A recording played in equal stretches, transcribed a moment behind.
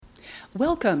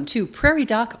Welcome to Prairie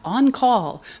Doc On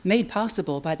Call, made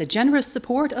possible by the generous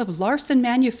support of Larson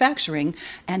Manufacturing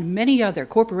and many other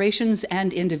corporations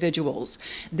and individuals.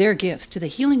 Their gifts to the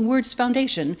Healing Words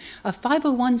Foundation, a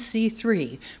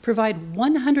 501c3, provide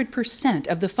 100%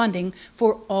 of the funding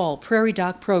for all Prairie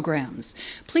Doc programs.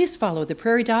 Please follow the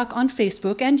Prairie Doc on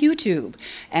Facebook and YouTube,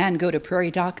 and go to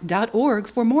prairiedoc.org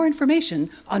for more information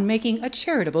on making a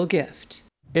charitable gift.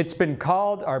 It's been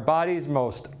called our body's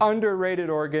most underrated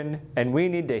organ, and we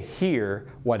need to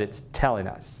hear what it's telling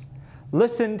us.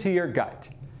 Listen to your gut.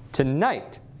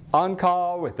 Tonight, On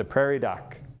Call with the Prairie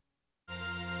Doc.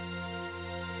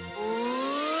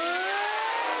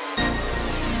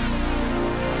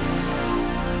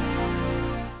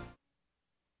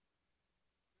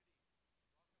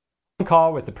 On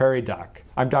Call with the Prairie Doc.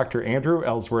 I'm Dr. Andrew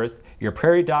Ellsworth, your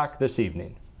Prairie Doc this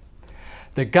evening.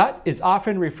 The gut is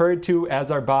often referred to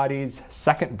as our body's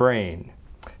second brain.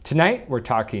 Tonight, we're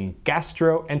talking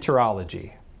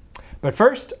gastroenterology. But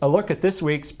first, a look at this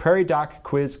week's Prairie Doc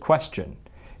quiz question.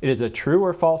 It is a true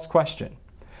or false question.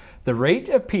 The rate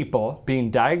of people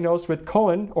being diagnosed with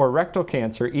colon or rectal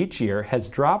cancer each year has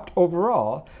dropped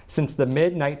overall since the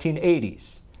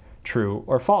mid-1980s. True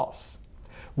or false?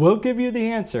 We'll give you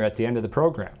the answer at the end of the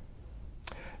program.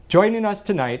 Joining us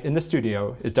tonight in the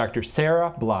studio is Dr.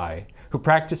 Sarah Bly, who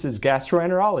practices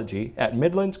gastroenterology at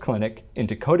Midlands Clinic in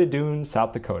Dakota Dunes,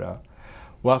 South Dakota.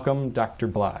 Welcome, Dr.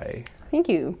 Bly. Thank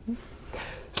you.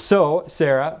 So,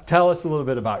 Sarah, tell us a little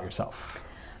bit about yourself.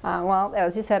 Well,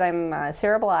 as you said, I'm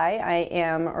Sarah Bly. I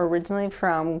am originally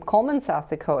from Coleman, South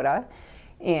Dakota,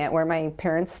 where my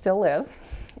parents still live.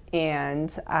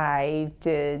 And I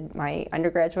did my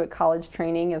undergraduate college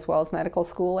training as well as medical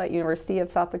school at University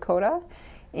of South Dakota,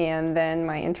 and then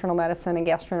my internal medicine and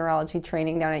gastroenterology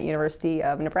training down at University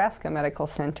of Nebraska Medical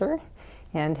Center,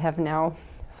 and have now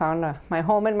found my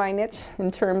home and my niche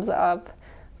in terms of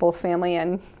both family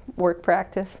and work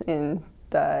practice in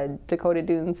the Dakota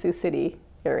Dunes, Sioux City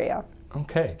area.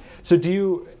 Okay, so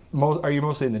are you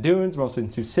mostly in the Dunes, mostly in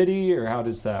Sioux City, or how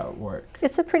does that work?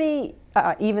 It's a pretty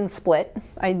even split.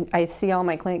 I see all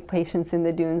my clinic patients in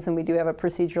the Dunes, and we do have a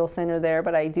procedural center there,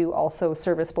 but I do also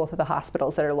service both of the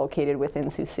hospitals that are located within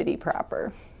Sioux City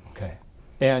proper. Okay.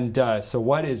 And so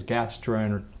what is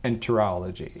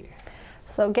gastroenterology?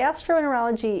 So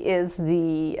gastroenterology is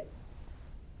the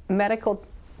medical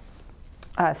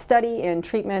study and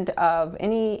treatment of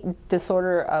any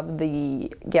disorder of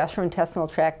the gastrointestinal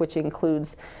tract, which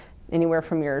includes anywhere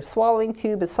from your swallowing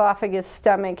tube, esophagus,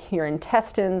 stomach, your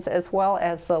intestines, as well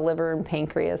as the liver and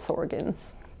pancreas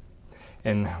organs.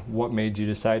 And what made you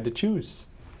decide to choose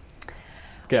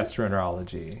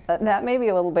gastroenterology? That may be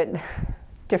a little bit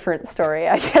different story,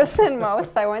 I guess, than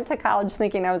most. I went to college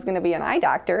thinking I was going to be an eye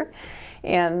doctor,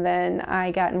 and then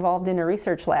I got involved in a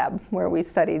research lab where we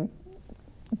studied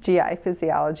GI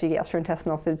physiology,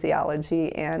 gastrointestinal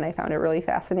physiology, and I found it really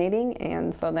fascinating.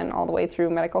 And so then all the way through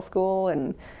medical school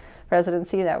and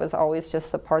residency, that was always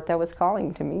just the part that was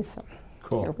calling to me. So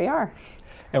cool. Here we are.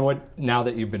 And now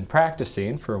that you've been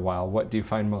practicing for a while, what do you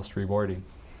find most rewarding?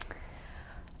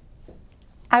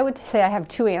 I would say I have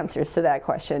two answers to that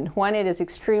question. One, it is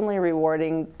extremely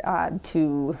rewarding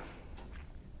to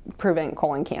prevent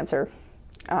colon cancer.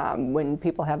 When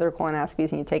people have their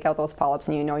colonoscopies and you take out those polyps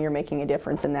and you know you're making a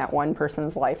difference in that one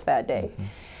person's life that day.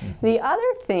 Mm-hmm. Mm-hmm. The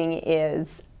other thing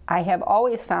is I have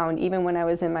always found, even when I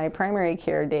was in my primary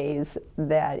care days,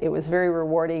 that it was very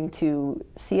rewarding to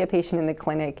see a patient in the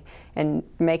clinic and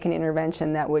make an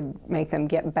intervention that would make them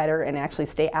get better and actually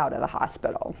stay out of the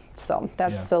hospital. So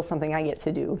that's still something I get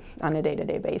to do on a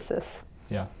day-to-day basis.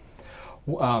 Yeah.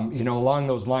 Along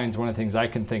those lines, one of the things I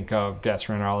can think of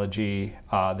gastroenterology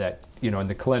that, in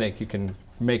the clinic you can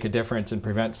make a difference and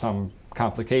prevent some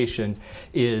complication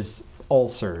is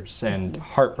ulcers and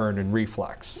heartburn and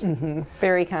reflux. Mm-hmm.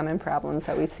 Very common problems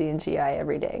that we see in GI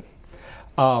every day.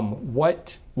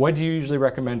 What do you usually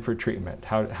recommend for treatment?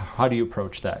 How do you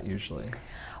approach that usually?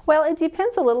 Well, it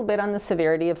depends a little bit on the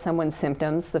severity of someone's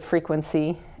symptoms, the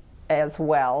frequency as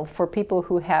well. For people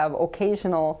who have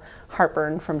occasional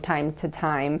heartburn from time to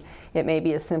time, it may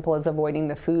be as simple as avoiding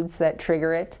the foods that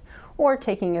trigger it, or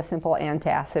taking a simple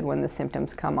antacid when the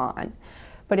symptoms come on.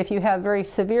 But if you have very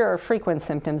severe or frequent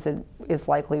symptoms, it is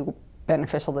likely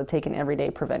beneficial to take an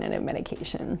everyday preventative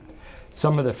medication.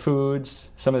 Some of the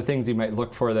foods, some of the things you might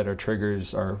look for that are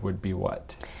triggers would be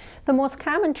what? The most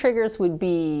common triggers would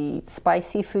be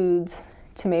spicy foods,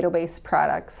 tomato-based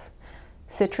products,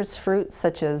 citrus fruits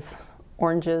such as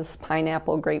oranges,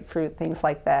 pineapple, grapefruit, things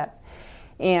like that.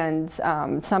 And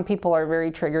some people are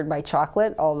very triggered by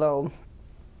chocolate, although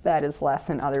that is less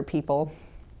than other people.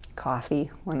 coffee,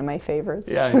 one of my favorites.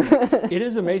 Yeah, it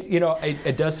is amazing.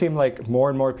 It does seem like more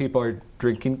and more people are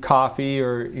drinking coffee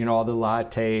or, all the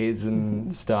lattes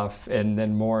and stuff, and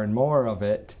then more and more of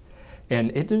it.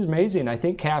 And it is amazing. I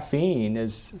think caffeine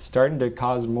is starting to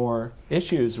cause more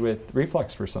issues with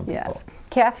reflux for some people. Yes,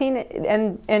 caffeine,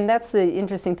 and that's the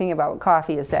interesting thing about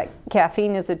coffee is that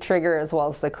caffeine is a trigger as well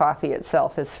as the coffee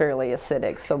itself is fairly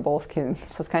acidic. So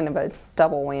it's kind of a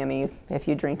double whammy if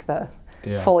you drink the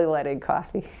fully leaded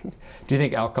coffee. Do you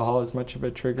think alcohol is much of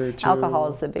a trigger too?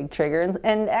 Alcohol is a big trigger,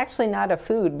 and actually not a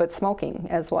food, but smoking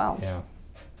as well. Yeah.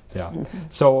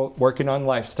 So working on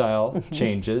lifestyle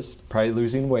changes, probably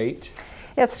losing weight.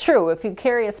 It's true. If you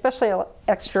carry especially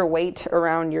extra weight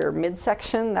around your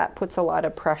midsection, that puts a lot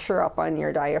of pressure up on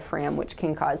your diaphragm, which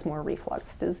can cause more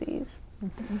reflux disease.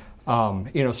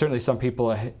 Certainly some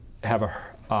people have a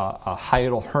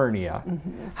hiatal hernia.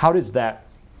 How does that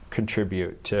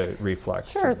contribute to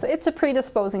reflux? Sure, so it's a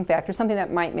predisposing factor, something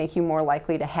that might make you more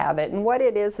likely to have it. And what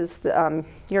it is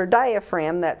your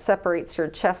diaphragm that separates your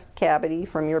chest cavity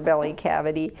from your belly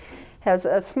cavity has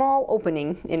a small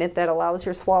opening in it that allows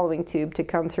your swallowing tube to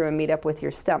come through and meet up with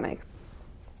your stomach.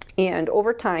 And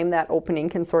over time, that opening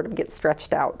can sort of get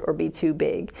stretched out or be too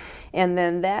big. And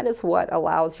then that is what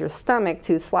allows your stomach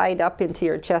to slide up into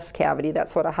your chest cavity.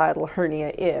 That's what a hiatal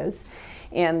hernia is.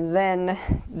 And then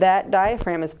that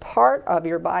diaphragm is part of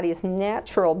your body's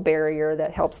natural barrier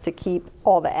that helps to keep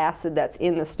all the acid that's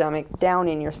in the stomach down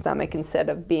in your stomach instead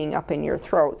of being up in your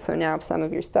throat. So now if some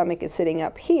of your stomach is sitting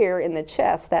up here in the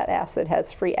chest, that acid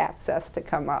has free access to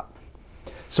come up.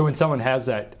 So when someone has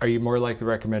that, are you more likely to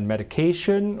recommend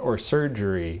medication or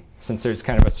surgery, since there's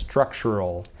kind of a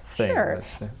structural thing? Sure.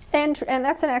 And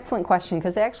that's an excellent question,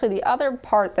 because actually the other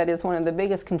part that is one of the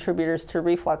biggest contributors to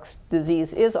reflux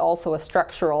disease is also a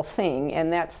structural thing,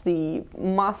 and that's the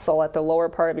muscle at the lower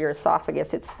part of your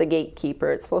esophagus. It's the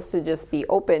gatekeeper. It's supposed to just be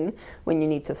open when you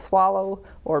need to swallow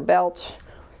or belch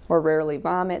or rarely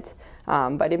vomit.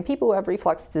 But in people who have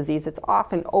reflux disease, it's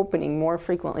often opening more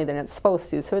frequently than it's supposed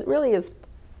to. So it really is,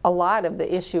 a lot of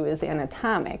the issue is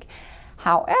anatomic.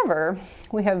 However,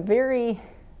 we have very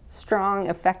strong,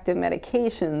 effective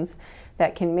medications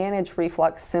that can manage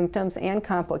reflux symptoms and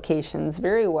complications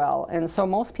very well, and so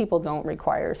most people don't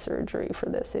require surgery for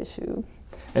this issue.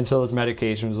 And so those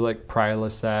medications like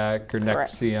Prilosec or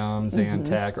Nexium,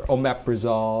 Zantac, or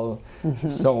Omeprazole,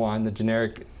 so on, the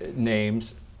generic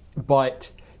names. But,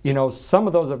 some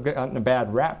of those have gotten a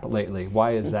bad rap lately.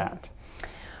 Why is that?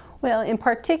 Well, in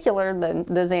particular, the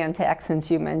Zantac,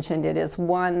 since you mentioned it, is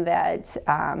one that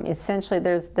essentially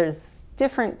there's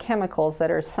different chemicals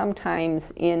that are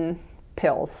sometimes in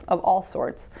pills of all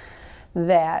sorts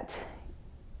that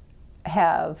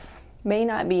may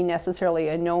not be necessarily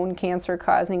a known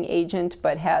cancer-causing agent,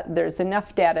 but there's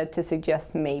enough data to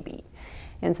suggest maybe.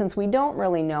 And since we don't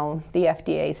really know, the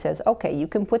FDA says, okay, you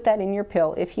can put that in your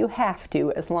pill if you have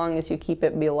to, as long as you keep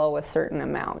it below a certain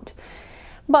amount.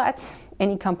 But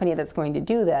any company that's going to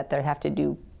do that, they have to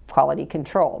do quality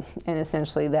control. And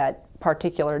essentially that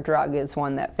particular drug is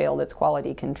one that failed its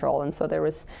quality control. And so there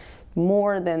was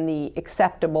more than the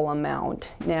acceptable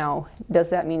amount. Now, does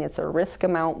that mean it's a risk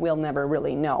amount? We'll never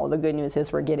really know. The good news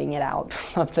is we're getting it out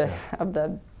of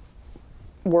the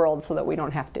world so that we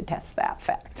don't have to test that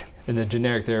fact. And the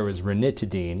generic there was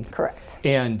ranitidine. Correct.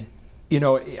 And,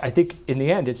 I think in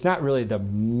the end, it's not really the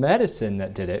medicine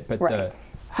that did it, but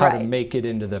how to make it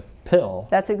into the pill.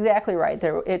 That's exactly right.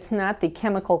 It's not the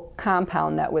chemical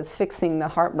compound that was fixing the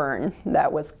heartburn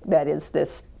that is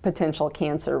this potential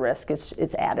cancer risk. It's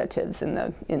additives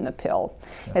in the pill.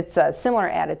 Yeah. It's a similar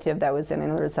additive that was in,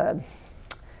 and there's a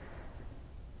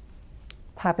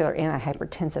popular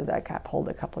antihypertensive that got pulled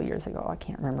a couple years ago. I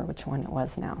can't remember which one it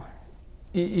was now.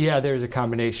 Yeah, there's a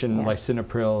combination,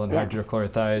 lisinopril and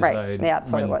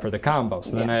hydrochlorothiazide for the combo.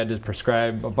 So then I had to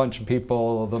prescribe a bunch of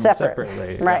people them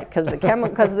separately. Right, because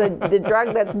the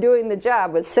drug that's doing the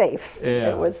job was safe. Yeah.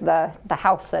 It was the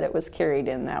house that it was carried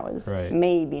in that was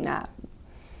maybe not.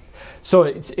 So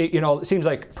it seems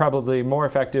like probably more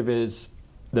effective is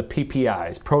the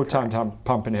PPIs, proton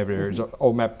pump inhibitors,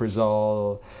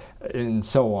 omeprazole, and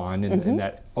so on, in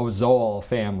that ozole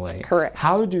family. Correct.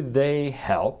 How do they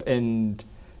help, and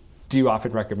do you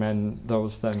often recommend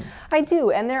those then? I do,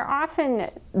 and they're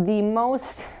often the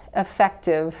most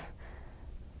effective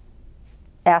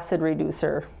acid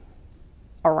reducer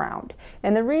around.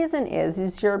 And the reason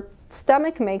is your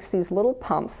stomach makes these little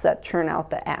pumps that churn out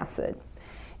the acid.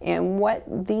 And what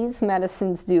these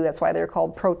medicines do, that's why they're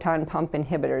called proton pump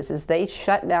inhibitors, is they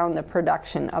shut down the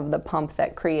production of the pump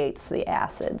that creates the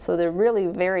acid. So they're really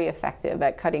very effective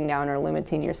at cutting down or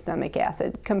limiting your stomach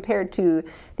acid compared to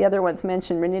the other ones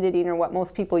mentioned, ranitidine, or what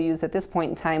most people use at this point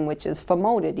in time, which is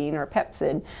famotidine or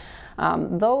Pepcid.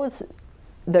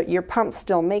 Your pumps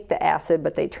still make the acid,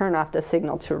 but they turn off the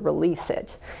signal to release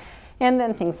it. And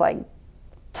then things like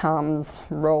Tums,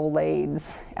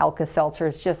 Rolaids,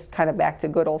 Alka-Seltzers, just kind of back to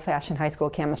good old-fashioned high school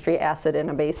chemistry, acid and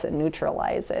a base and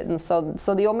neutralize it. And so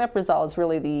the omeprazole is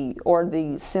really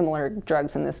the similar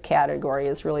drugs in this category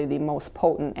is really the most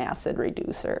potent acid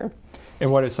reducer.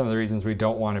 And what are some of the reasons we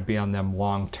don't want to be on them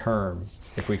long term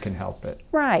if we can help it?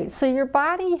 Right, so your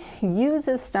body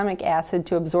uses stomach acid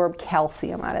to absorb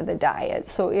calcium out of the diet.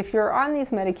 So if you're on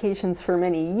these medications for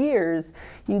many years,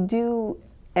 you do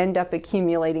end up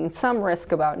accumulating some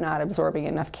risk about not absorbing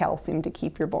enough calcium to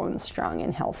keep your bones strong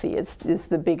and healthy is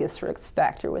the biggest risk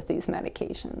factor with these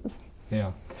medications.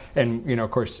 Yeah, and of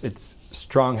course, it's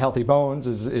strong, healthy bones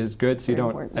is good, so you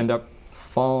don't end up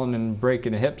falling and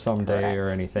breaking a hip someday. Correct. Or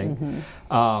anything.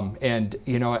 Mm-hmm. And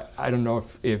I don't know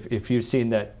if you've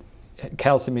seen that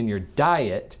calcium in your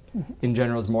diet in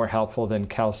general is more helpful than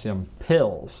calcium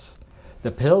pills.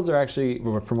 The pills are actually,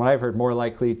 from what I've heard, more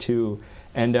likely to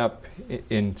end up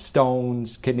in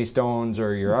stones, kidney stones,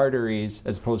 or your arteries,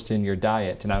 as opposed to in your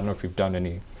diet. And I don't know if you've done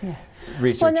any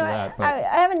research on that. I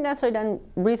haven't necessarily done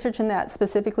research in that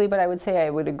specifically, but I would say I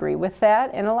would agree with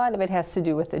that. And a lot of it has to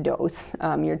do with the dose.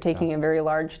 You're taking a very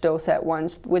large dose at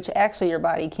once, which actually your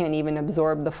body can't even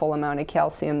absorb the full amount of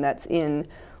calcium that's in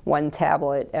one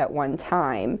tablet at one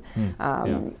time.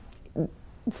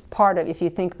 It's part of, if you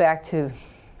think back to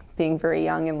being very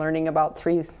young and learning about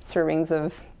 3 servings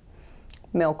of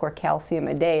milk or calcium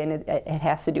a day, and it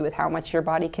has to do with how much your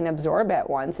body can absorb at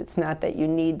once. It's not that you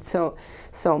need so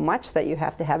much that you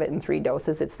have to have it in 3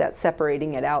 doses. It's that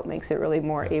separating it out makes it really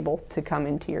more able to come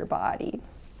into your body.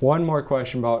 One more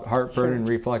question about heartburn and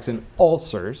reflux and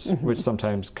ulcers, which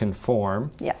sometimes can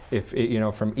form. Yes. If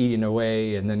from eating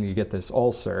away, and then you get this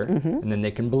ulcer, and then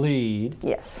they can bleed.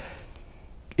 Yes.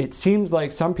 It seems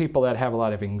like some people that have a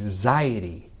lot of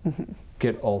anxiety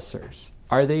get ulcers.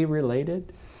 Are they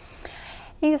related?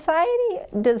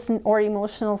 Anxiety or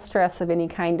emotional stress of any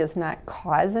kind does not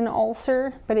cause an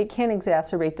ulcer, but it can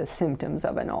exacerbate the symptoms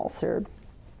of an ulcer.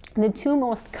 The 2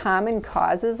 most common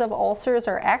causes of ulcers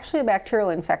are actually a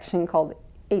bacterial infection called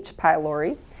H.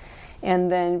 pylori,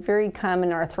 and then very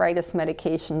common arthritis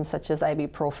medications such as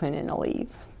ibuprofen and Aleve.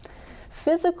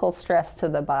 Physical stress to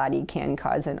the body can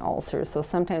cause an ulcer, so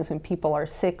sometimes when people are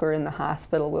sick or in the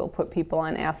hospital, we'll put people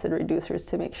on acid reducers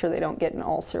to make sure they don't get an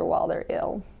ulcer while they're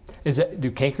ill. Do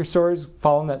canker sores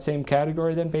fall in that same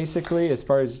category then, basically, as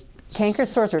far as canker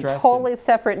sores are a totally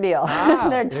separate deal.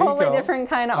 They're totally different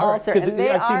kind of ulcer. Because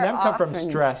I've seen them come from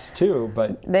stress too,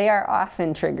 but they are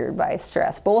often triggered by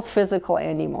stress. Both physical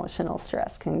and emotional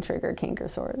stress can trigger canker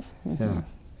sores.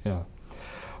 Yeah.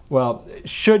 Well,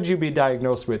 should you be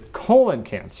diagnosed with colon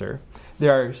cancer,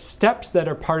 there are steps that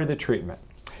are part of the treatment.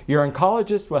 Your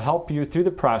oncologist will help you through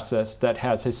the process that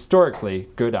has historically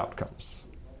good outcomes.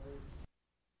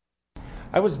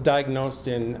 I was diagnosed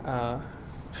in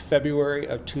February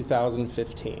of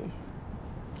 2015.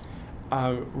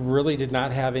 Really did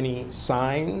not have any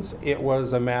signs. It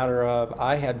was a matter of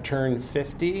I had turned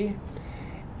 50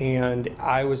 and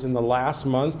I was in the last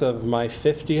month of my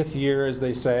 50th year, as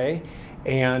they say,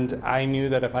 and I knew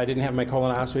that if I didn't have my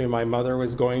colonoscopy, my mother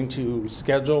was going to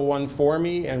schedule one for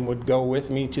me and would go with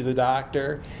me to the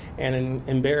doctor and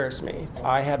embarrass me.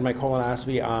 I had my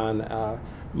colonoscopy on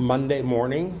Monday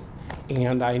morning,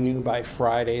 and I knew by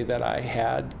Friday that I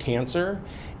had cancer,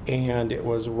 and it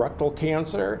was rectal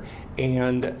cancer,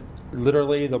 and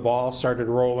literally the ball started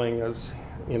rolling as,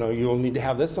 you'll need to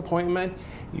have this appointment,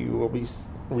 you will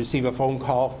receive a phone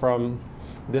call from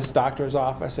this doctor's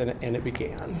office, and it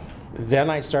began. Then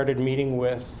I started meeting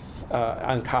with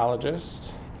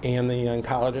oncologists, and the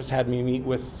oncologist had me meet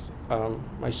with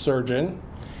my surgeon,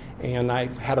 and I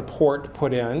had a port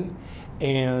put in,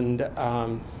 and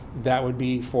that would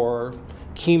be for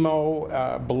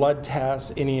chemo, blood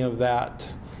tests, any of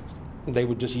that. They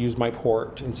would just use my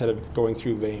port instead of going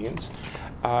through veins.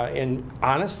 And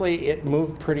honestly, it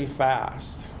moved pretty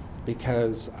fast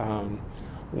because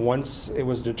once it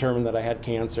was determined that I had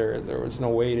cancer, there was no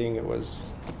waiting.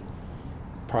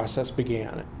 Process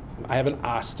began. I have an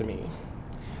ostomy.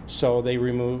 So they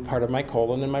removed part of my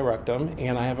colon and my rectum,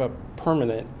 and I have a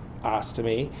permanent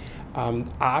ostomy.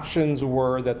 Options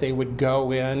were that they would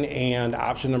go in, and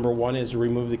option number 1 is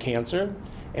remove the cancer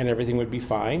and everything would be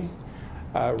fine.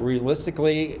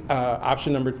 Realistically,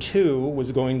 option number 2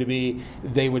 was going to be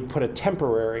they would put a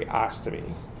temporary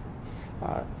ostomy.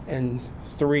 And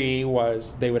 3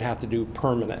 was they would have to do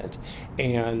permanent.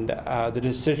 And the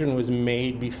decision was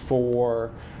made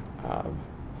before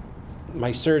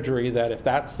my surgery that if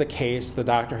that's the case, the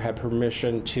doctor had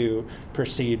permission to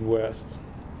proceed with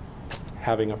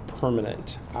having a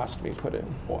permanent ostomy put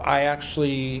in. Well, I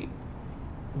actually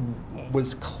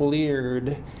was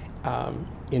cleared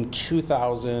in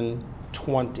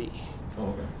 2020.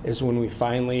 Is when we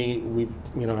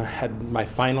had my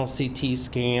final CT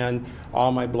scan.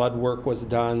 All my blood work was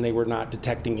done. They were not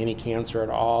detecting any cancer at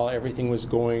all. Everything was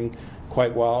going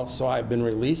quite well. So I've been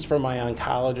released from my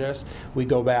oncologist. We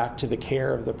go back to the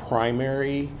care of the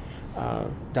primary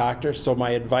doctor. So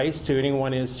my advice to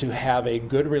anyone is to have a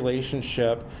good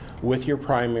relationship with your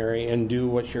primary and do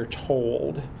what you're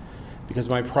told. Because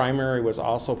my primary was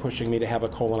also pushing me to have a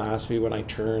colonoscopy when I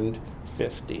turned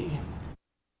 50.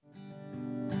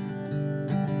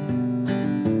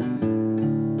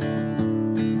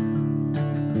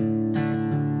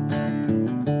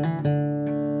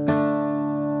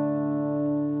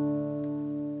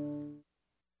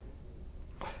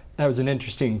 That was an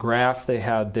interesting graph they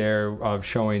had there of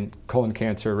showing colon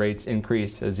cancer rates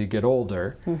increase as you get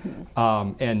older.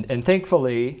 And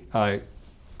thankfully,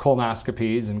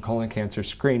 colonoscopies and colon cancer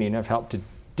screening have helped to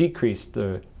decrease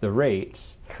the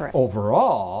rates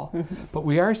overall, but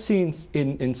we are seeing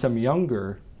in some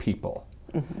younger people.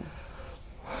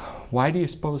 Why do you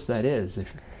suppose that is?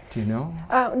 Do you know?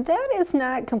 That is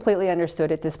not completely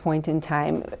understood at this point in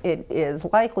time. It is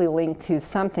likely linked to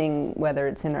something, whether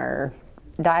it's in our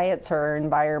diets or our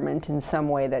environment in some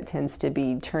way that tends to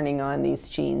be turning on these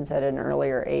genes at an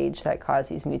earlier age that cause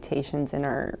these mutations in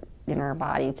our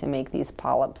body to make these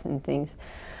polyps and things.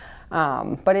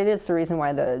 But it is the reason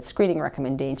why the screening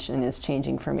recommendation is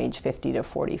changing from age 50 to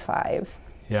 45.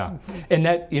 Yeah, and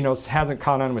that hasn't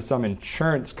caught on with some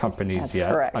insurance companies That's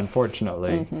yet, correct.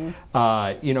 Unfortunately.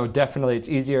 Definitely it's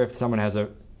easier if someone has a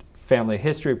family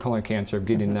history of colon cancer of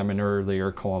getting them an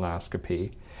earlier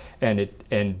colonoscopy.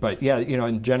 But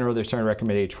in general, they're starting to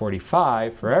recommend age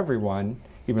 45 for everyone,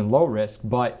 even low risk.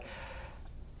 But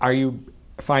are you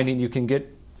finding you can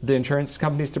get the insurance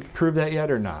companies to prove that yet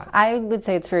or not? I would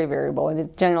say it's very variable, and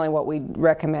it's generally what we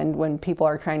recommend when people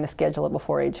are trying to schedule it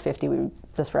before age 50. We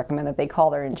just recommend that they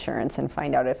call their insurance and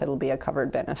find out if it'll be a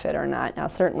covered benefit or not. Now,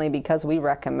 certainly because we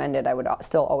recommend it, I would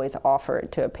still always offer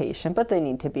it to a patient, but they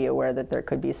need to be aware that there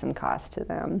could be some cost to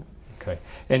them. Okay,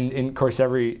 and of course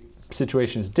every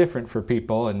situation is different for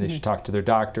people, and they should talk to their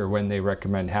doctor when they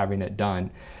recommend having it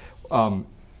done.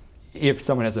 If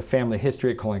someone has a family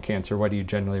history of colon cancer, what do you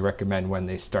generally recommend when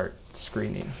they start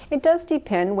screening? It does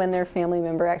depend when their family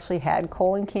member actually had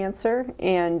colon cancer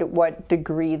and what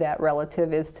degree that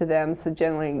relative is to them. So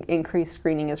generally increased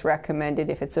screening is recommended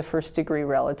if it's a first degree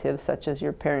relative, such as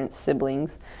your parents'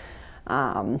 siblings.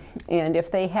 And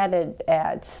if they had it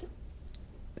at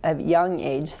a young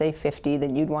age, say 50,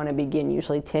 then you'd want to begin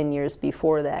usually 10 years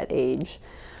before that age.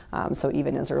 So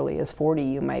even as early as 40,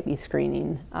 you might be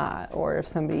screening. Or if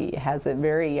somebody has it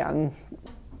very young,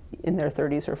 in their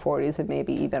 30s or 40s, it may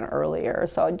be even earlier.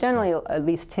 So generally at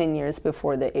least 10 years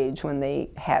before the age when they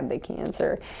had the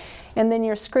cancer. And then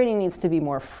your screening needs to be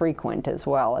more frequent as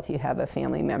well. If you have a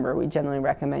family member, we generally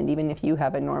recommend, even if you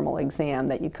have a normal exam,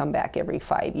 that you come back every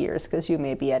 5 years because you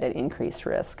may be at an increased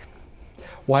risk.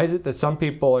 Why is it that some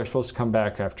people are supposed to come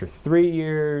back after 3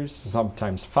 years,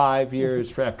 sometimes 5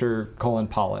 years after colon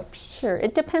polyps? Sure,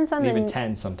 it depends on even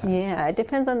 10 sometimes. Yeah, it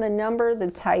depends on the number,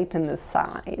 the type, and the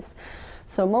size.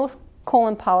 So most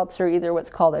colon polyps are either what's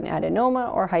called an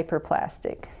adenoma or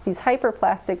hyperplastic. These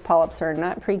hyperplastic polyps are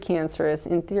not precancerous.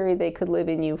 In theory, they could live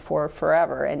in you for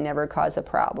forever and never cause a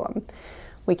problem.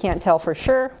 We can't tell for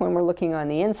sure when we're looking on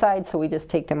the inside, so we just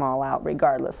take them all out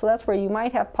regardless. So that's where you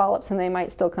might have polyps and they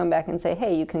might still come back and say,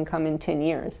 hey, you can come in 10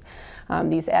 years.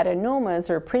 These adenomas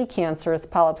or precancerous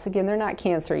polyps, again, they're not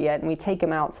cancer yet, and we take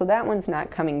them out, so that one's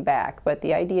not coming back. But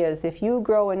the idea is if you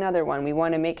grow another one, we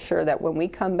want to make sure that when we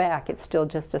come back, it's still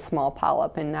just a small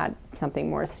polyp and not something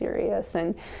more serious.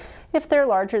 And if they're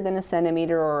larger than a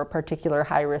centimeter or a particular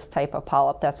high-risk type of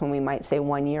polyp, that's when we might say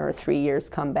 1 year or 3 years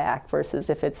come back, versus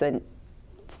if it's a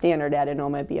standard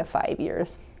adenoma, it'd be a 5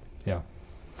 years. Yeah.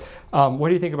 What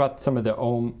do you think about some of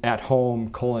the at-home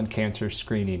colon cancer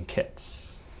screening kits?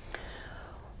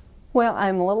 Well,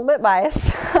 I'm a little bit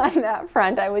biased on that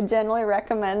front. I would generally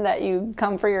recommend that you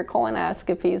come for your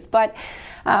colonoscopies. But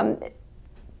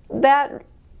that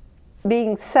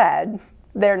being said,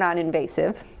 they're not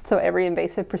invasive. So every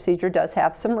invasive procedure does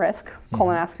have some risk.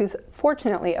 Colonoscopy is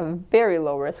fortunately a very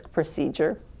low risk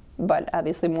procedure. but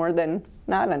obviously more than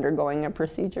not undergoing a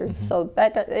procedure. So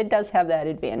that it does have that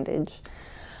advantage.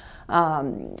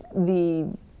 The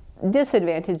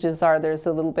disadvantages are there's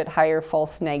a little bit higher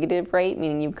false negative rate,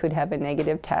 meaning you could have a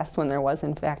negative test when there was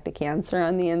in fact a cancer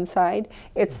on the inside.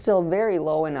 It's still very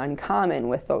low and uncommon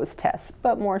with those tests,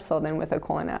 but more so than with a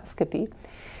colonoscopy.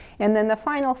 And then the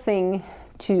final thing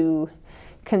to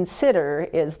consider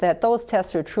is that those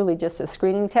tests are truly just a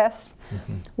screening test,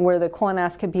 where the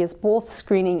colonoscopy is both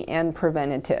screening and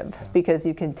preventative, because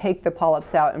you can take the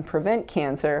polyps out and prevent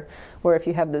cancer, where if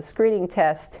you have the screening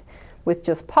test with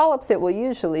just polyps, it will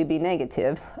usually be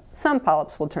negative. Some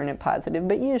polyps will turn it positive,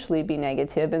 but usually be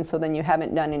negative, and so then you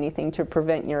haven't done anything to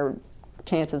prevent your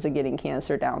chances of getting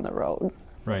cancer down the road.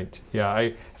 Right. Yeah,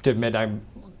 I have to admit I'm,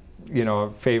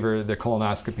 favor the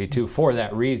colonoscopy too for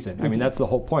that reason. I mean, that's the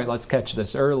whole point. Let's catch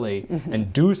this early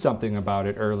and do something about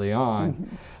it early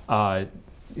on,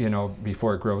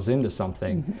 before it grows into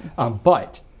something.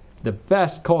 But the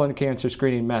best colon cancer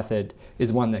screening method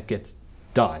is one that gets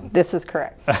done. This is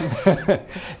correct.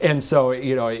 And so,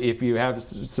 if you have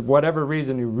whatever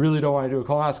reason you really don't want to do a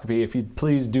colonoscopy, if you'd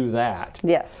please do that.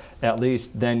 Yes. At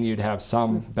least then you'd have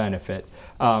some benefit.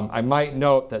 I might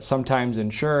note that sometimes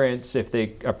insurance, if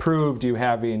they approved you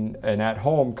having an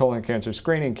at-home colon cancer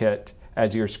screening kit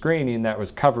as your screening that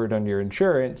was covered under your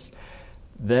insurance,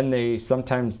 then they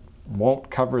sometimes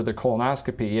won't cover the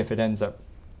colonoscopy if it ends up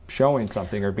showing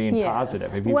something or being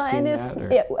positive. Have you seen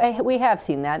that? We have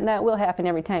seen that, and that will happen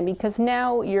every time, because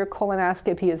now your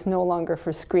colonoscopy is no longer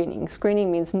for screening.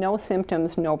 Screening means no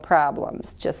symptoms, no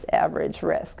problems, just average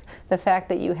risk. The fact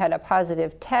that you had a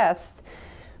positive test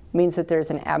means that there's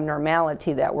an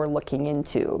abnormality that we're looking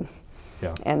into.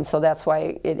 Yeah. And so that's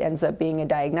why it ends up being a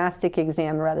diagnostic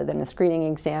exam rather than a screening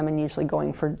exam, and usually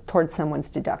going towards someone's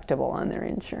deductible on their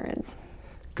insurance.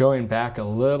 Going back a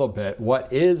little bit,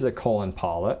 what is a colon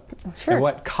polyp? Sure. And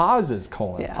what causes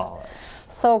colon polyps?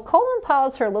 So colon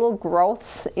polyps are little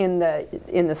growths in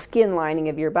the skin lining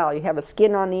of your bowel. You have a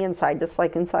skin on the inside, just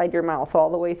like inside your mouth, all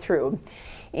the way through.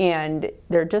 And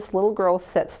they're just little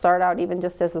growths that start out even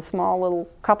just as a small little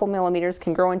couple millimeters,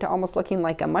 can grow into almost looking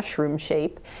like a mushroom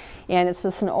shape. And it's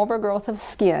just an overgrowth of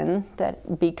skin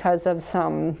that, because of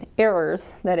some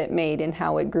errors that it made in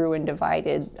how it grew and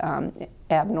divided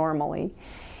abnormally.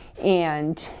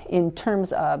 And in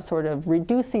terms of sort of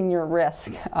reducing your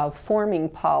risk of forming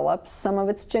polyps, some of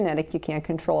it's genetic, you can't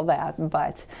control that,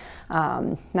 but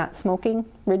not smoking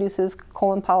reduces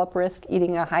colon polyp risk,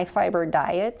 eating a high fiber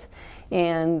diet,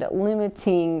 and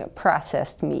limiting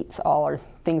processed meats, all are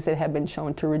things that have been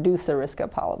shown to reduce the risk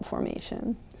of polyp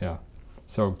formation. Yeah,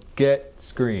 so get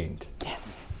screened.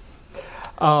 Yes.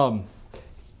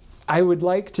 I would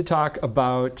like to talk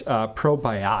about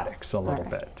probiotics a little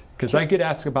bit, because I get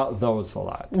asked about those a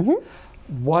lot.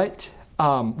 What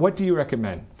do you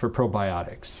recommend for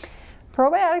probiotics?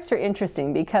 Probiotics are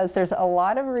interesting because there's a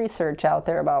lot of research out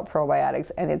there about probiotics,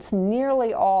 and it's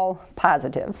nearly all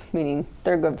positive, meaning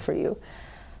they're good for you.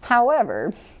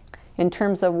 However, in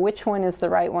terms of which one is the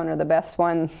right one or the best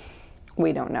one,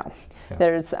 we don't know.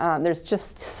 Yeah. There's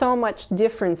just so much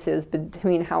differences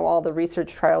between how all the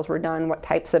research trials were done, what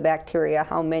types of bacteria,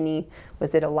 how many,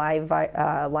 was it a live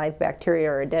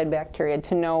bacteria or a dead bacteria,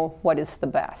 to know what is the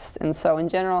best. And so in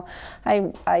general,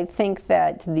 I think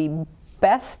that the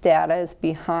best data is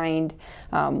behind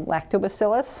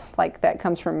lactobacillus, like that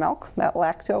comes from milk, that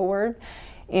lacto word,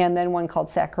 and then one called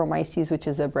Saccharomyces, which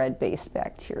is a bread-based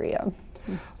bacteria.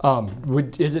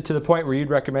 Is it to the point where you'd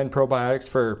recommend probiotics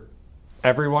for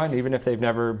everyone, even if they've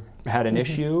never had an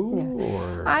issue? Yeah.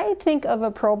 Or? I think of a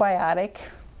probiotic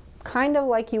kind of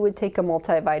like you would take a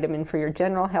multivitamin for your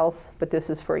general health, but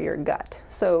this is for your gut.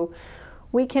 So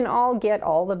we can all get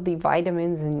all of the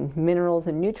vitamins and minerals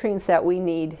and nutrients that we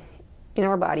need in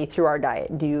our body through our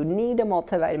diet. Do you need a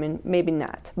multivitamin? Maybe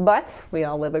not. But we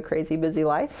all live a crazy busy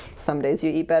life. Some days you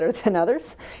eat better than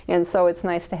others. And so it's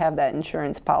nice to have that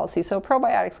insurance policy. So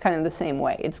probiotics kind of the same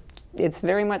way. It's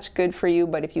very much good for you,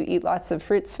 but if you eat lots of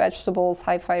fruits, vegetables,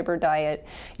 high fiber diet,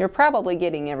 you're probably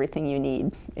getting everything you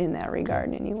need in that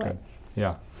regard anyway. Good.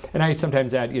 Yeah. And I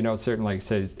sometimes add, certainly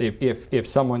say if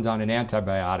someone's on an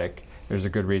antibiotic, there's a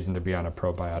good reason to be on a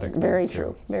probiotic. Very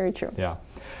true. Very true. Yeah.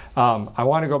 I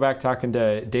want to go back talking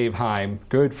to Dave Heim,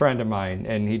 good friend of mine,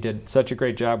 and he did such a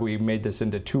great job. We made this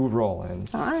into 2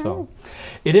 roll-ins. Right. So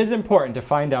it is important to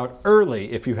find out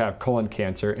early if you have colon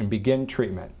cancer and begin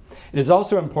treatment. It is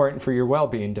also important for your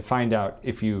well-being to find out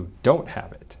if you don't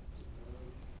have it.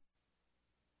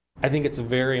 I think it's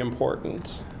very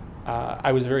important.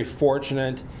 I was very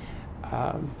fortunate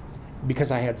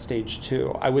because I had stage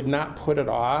 2. I would not put it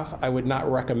off. I would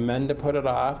not recommend to put it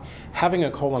off. Having a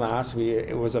colonoscopy,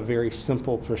 it was a very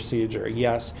simple procedure.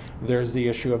 Yes, there's the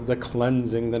issue of the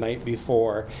cleansing the night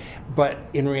before, but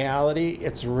in reality,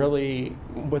 it's really,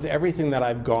 with everything that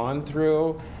I've gone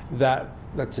through,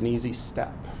 that's an easy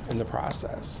step in the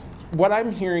process. What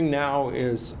I'm hearing now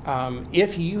is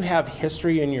if you have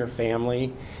history in your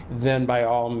family, then by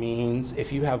all means,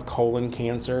 if you have colon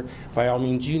cancer, by all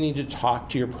means, you need to talk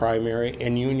to your primary,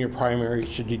 and you and your primary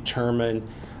should determine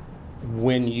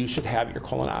when you should have your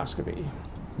colonoscopy.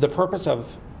 The purpose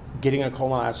of getting a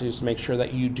colonoscopy is to make sure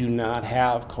that you do not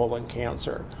have colon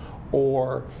cancer,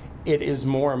 or it is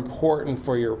more important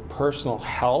for your personal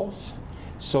health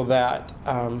so that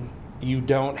you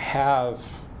don't have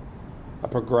a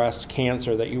progressed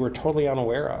cancer that you were totally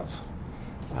unaware of.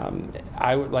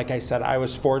 Like I said, I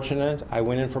was fortunate. I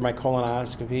went in for my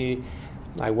colonoscopy.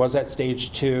 I was at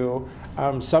stage 2.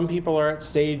 Some people are at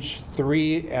stage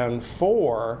 3 and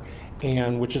 4,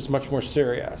 which is much more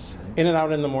serious. In and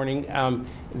out in the morning,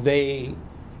 they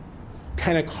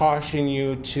kind of caution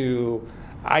you to,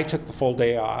 I took the full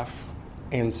day off,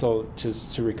 and so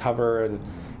to recover, and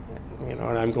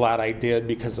I'm glad I did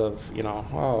because of,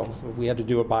 we had to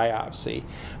do a biopsy.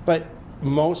 But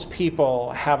most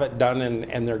people have it done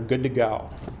and they're good to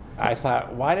go. I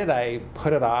thought, why did I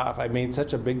put it off? I made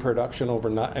such a big production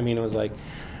overnight. It was like,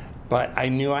 but I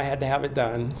knew I had to have it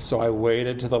done, so I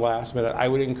waited to the last minute. I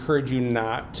would encourage you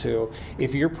not to.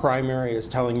 If your primary is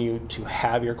telling you to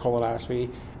have your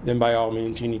colonoscopy, then by all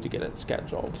means you need to get it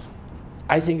scheduled.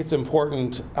 I think it's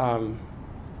important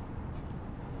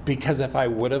because if I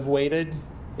would have waited,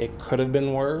 it could have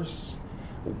been worse.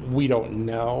 We don't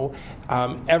know.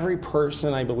 Every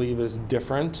person, I believe, is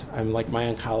different. Like my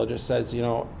oncologist says,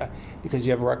 because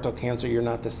you have rectal cancer, you're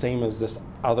not the same as this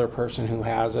other person who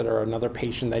has it or another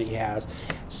patient that he has.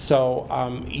 So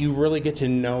you really get to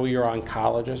know your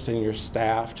oncologist and your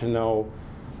staff to know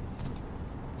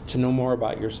more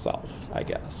about yourself, I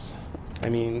guess.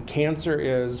 Cancer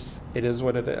is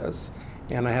what it is.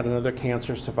 And I had another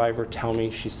cancer survivor tell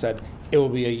me, she said, it will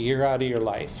be a year out of your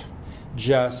life.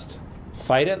 Just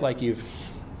fight it like you've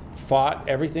fought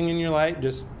everything in your life,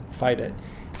 just fight it.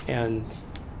 And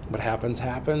what happens,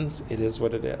 happens. It is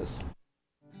what it is.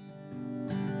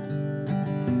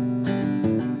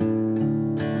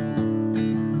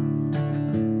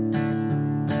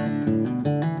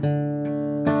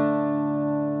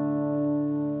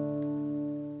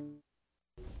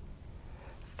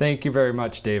 Thank you very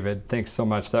much, David. Thanks so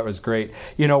much. That was great.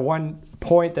 One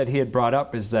point that he had brought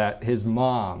up is that his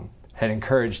mom had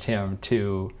encouraged him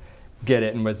to get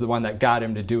it and was the one that got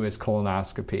him to do his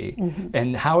colonoscopy. Mm-hmm.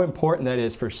 And how important that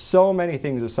is for so many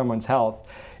things of someone's health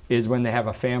is when they have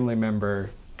a family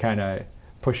member kind of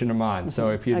pushing them on. Mm-hmm.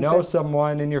 So if you know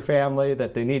someone in your family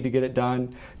that they need to get it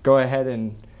done, go ahead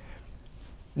and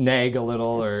nag a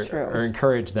little or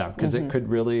encourage them, because it could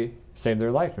really save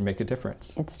their life and make a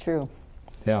difference. It's true.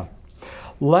 Yeah.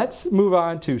 Let's move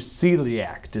on to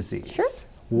celiac disease. Sure.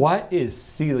 What is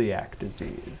celiac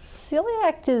disease?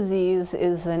 Celiac disease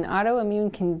is an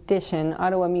autoimmune condition.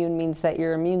 Autoimmune means that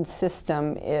your immune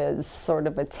system is sort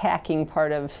of attacking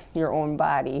part of your own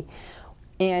body.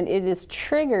 And it is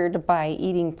triggered by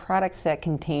eating products that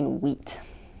contain wheat.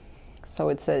 So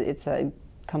it's a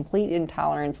complete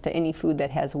intolerance to any food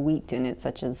that has wheat in it,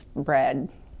 such as bread,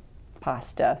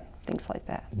 pasta, things like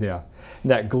that. Yeah,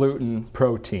 that gluten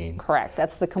protein. Correct.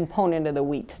 That's the component of the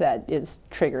wheat that is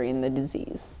triggering the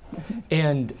disease.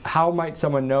 And how might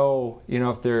someone know,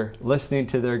 if they're listening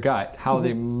to their gut, how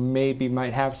they maybe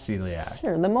might have celiac?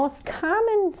 Sure. The most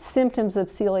common symptoms of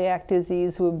celiac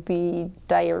disease would be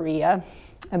diarrhea,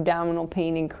 abdominal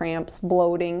pain and cramps,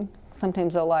 bloating.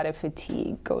 Sometimes a lot of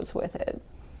fatigue goes with it.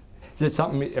 Is it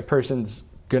something a person's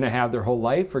going to have their whole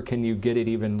life, or can you get it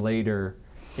even later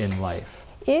in life?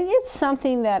 It is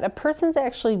something that a person's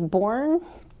actually born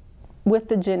with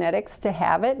the genetics to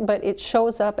have it, but it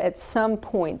shows up at some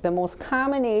point. The most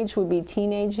common age would be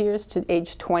teenage years to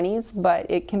age 20s, but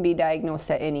it can be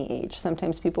diagnosed at any age.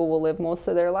 Sometimes people will live most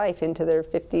of their life into their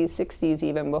 50s, 60s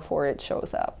even before it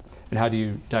shows up. And how do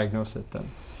you diagnose it then?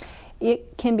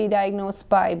 It can be diagnosed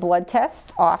by blood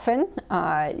test, often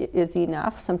is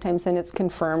enough. Sometimes then it's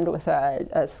confirmed with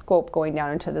a scope going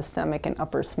down into the stomach and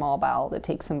upper small bowel to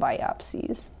take some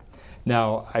biopsies.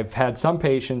 Now, I've had some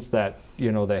patients that,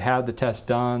 they had the test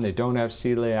done, they don't have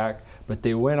celiac, but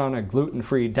they went on a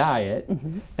gluten-free diet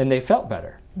and they felt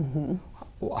better.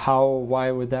 Why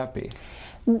would that be?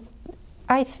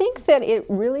 I think that it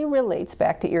really relates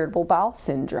back to irritable bowel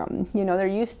syndrome.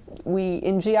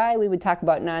 In GI we would talk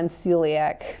about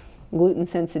non-celiac gluten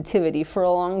sensitivity for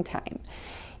a long time.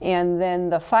 And then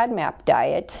the FODMAP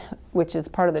diet, which is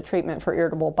part of the treatment for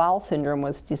irritable bowel syndrome,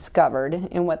 was discovered.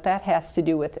 And what that has to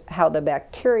do with how the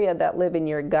bacteria that live in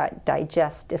your gut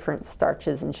digest different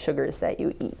starches and sugars that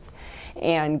you eat.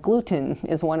 And gluten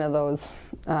is one of those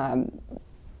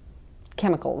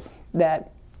chemicals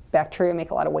that bacteria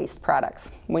make a lot of waste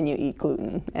products when you eat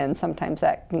gluten, and sometimes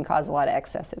that can cause a lot of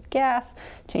excessive gas,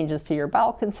 changes to your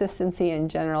bowel consistency,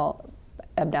 and general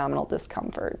abdominal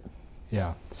discomfort.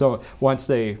 Yeah, so once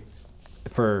they,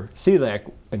 for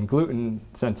celiac and gluten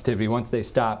sensitivity, once they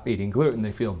stop eating gluten,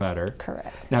 they feel better.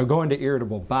 Correct. Now going to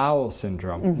irritable bowel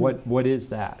syndrome, what is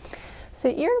that? So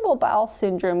irritable bowel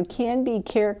syndrome can be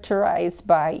characterized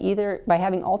by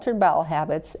having altered bowel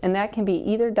habits, and that can be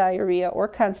either diarrhea or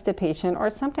constipation, or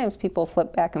sometimes people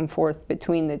flip back and forth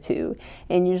between the two,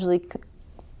 and usually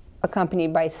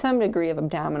accompanied by some degree of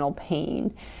abdominal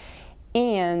pain.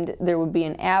 And there would be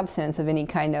an absence of any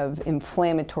kind of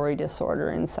inflammatory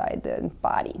disorder inside the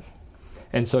body.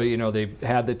 And so, they've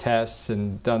had the tests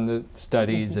and done the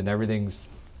studies and everything's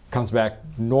comes back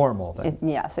normal then.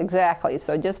 Yes, exactly.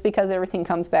 So just because everything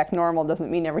comes back normal doesn't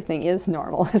mean everything is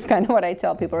normal. It's kind of what I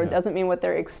tell people. It doesn't mean what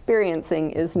they're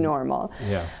experiencing is normal.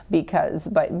 Yeah. But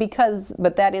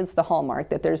that is the hallmark,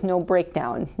 that there's no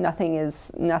breakdown. Nothing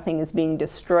is being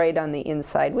destroyed on the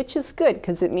inside, which is good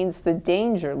because it means the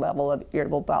danger level of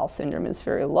irritable bowel syndrome is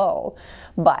very low,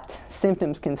 but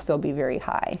symptoms can still be very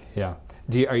high. Yeah.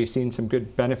 Are you seeing some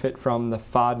good benefit from the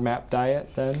FODMAP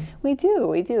diet then? We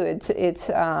do.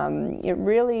 It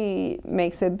really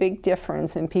makes a big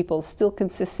difference in people's stool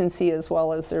consistency as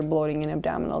well as their bloating and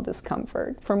abdominal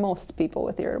discomfort for most people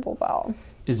with irritable bowel.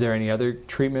 Is there any other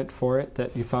treatment for it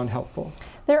that you found helpful?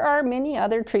 There are many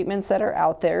other treatments that are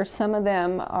out there. Some of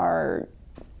them are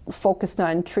focused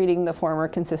on treating the form or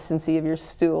consistency of your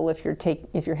stool. If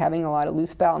you're having a lot of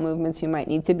loose bowel movements, you might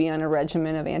need to be on a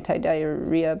regimen of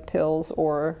anti-diarrhea pills,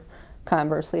 or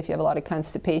conversely, if you have a lot of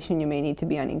constipation, you may need to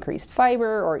be on increased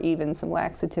fiber or even some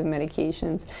laxative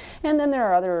medications. And then there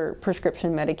are other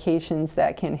prescription medications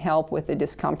that can help with the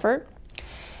discomfort.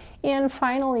 And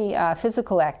finally,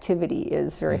 physical activity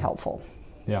is very helpful.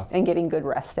 Yeah. And getting good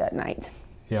rest at night.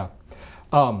 Yeah.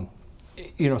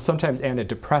 Sometimes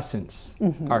antidepressants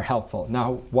are helpful.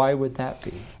 Now, why would that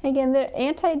be? Again,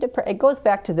 it goes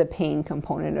back to the pain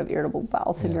component of irritable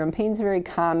bowel syndrome. Yeah. Pain's a very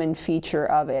common feature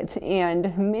of it,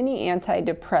 and many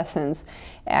antidepressants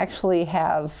actually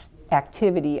have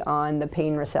activity on the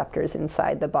pain receptors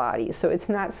inside the body. So it's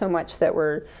not so much that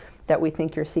we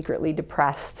think you're secretly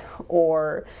depressed,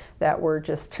 or that we're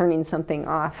just turning something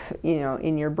off,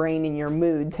 in your brain, in your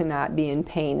mood to not be in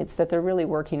pain. It's that they're really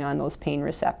working on those pain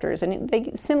receptors. And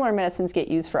similar medicines get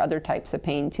used for other types of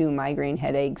pain too, migraine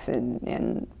headaches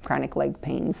and chronic leg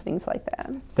pains, things like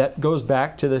that. That goes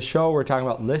back to the show. We're talking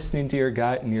about listening to your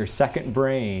gut and your second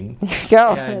brain. There you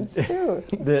go, that's true.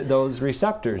 Those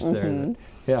receptors there.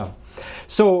 Yeah.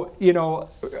 So,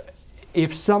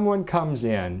 if someone comes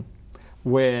in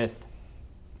with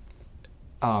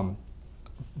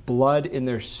blood in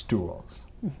their stools,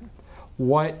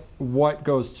 what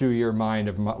goes through your mind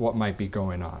of what might be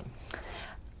going on?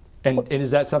 And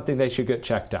is that something they should get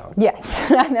checked out? Yes,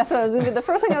 that's what I was going to do. The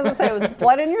first thing I was going to say was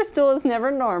blood in your stool is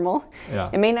never normal. Yeah.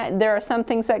 It may not. There are some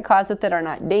things that cause it that are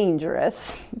not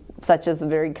dangerous, such as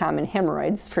very common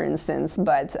hemorrhoids, for instance,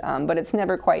 but it's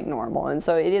never quite normal. And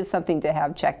so it is something to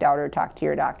have checked out or talk to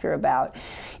your doctor about.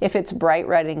 If it's bright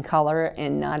red in color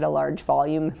and not a large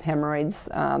volume, hemorrhoids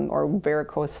or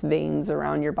varicose veins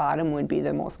around your bottom would be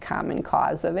the most common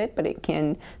cause of it, but it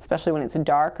can, especially when it's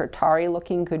dark or tarry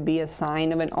looking, could be a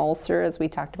sign of an ulcer, as we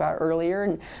talked about earlier.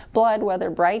 And blood, whether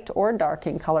bright or dark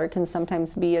in color, can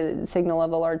sometimes be a signal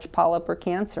of a large polyp or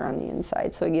cancer on the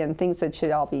inside. So again, things that should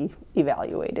all be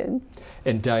evaluated.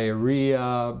 And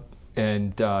diarrhea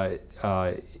and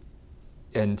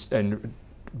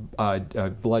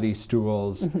bloody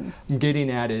stools. I'm getting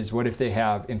at is, what if they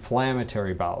have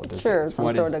inflammatory bowel disease? Sure,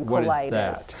 some sort of colitis. What is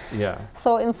that? Yeah.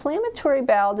 So inflammatory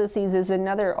bowel disease is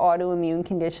another autoimmune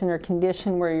condition, or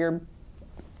condition where your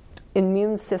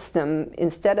immune system,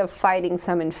 instead of fighting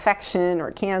some infection or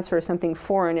cancer or something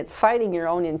foreign, it's fighting your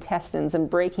own intestines and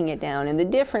breaking it down. And the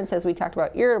difference, as we talked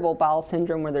about irritable bowel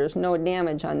syndrome, where there's no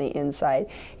damage on the inside,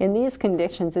 in these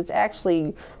conditions it's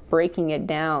actually breaking it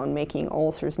down, making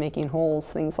ulcers, making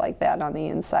holes, things like that on the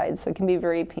inside. So it can be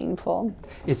very painful.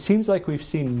 It seems like we've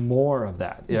seen more of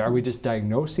that. Are we just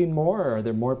diagnosing more, or are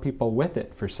there more people with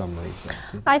it for some reason?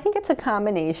 I think it's a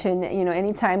combination. You know,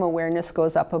 anytime awareness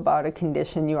goes up about a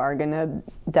condition, you are going to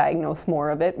diagnose more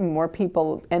of it. More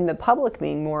people, and the public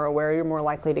being more aware, you're more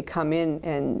likely to come in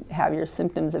and have your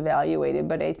symptoms evaluated.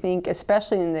 But I think,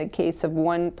 especially in the case of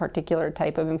one particular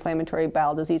type of inflammatory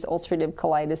bowel disease, ulcerative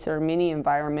colitis, there are many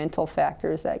environmental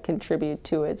factors that contribute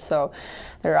to it. So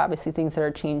there are obviously things that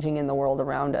are changing in the world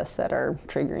around us that are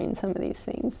triggering some of these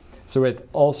things. So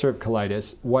with ulcerative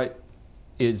colitis, what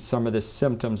is some of the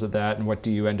symptoms of that, and what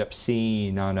do you end up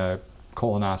seeing on a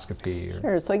colonoscopy?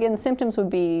 Sure. So again, symptoms would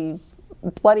be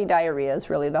bloody diarrhea is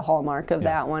really the hallmark of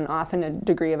that one. Often a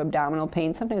degree of abdominal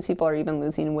pain. Sometimes people are even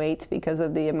losing weight because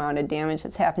of the amount of damage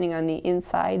that's happening on the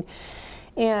inside.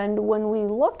 And when we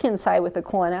look inside with a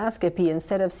colonoscopy,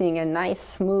 instead of seeing a nice,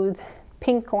 smooth,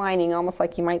 pink lining, almost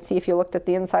like you might see if you looked at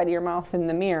the inside of your mouth in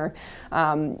the mirror,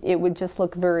 it would just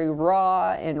look very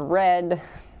raw and red.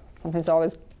 Sometimes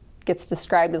always gets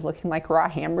described as looking like raw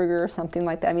hamburger or something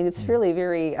like that. I mean, it's really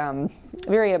very,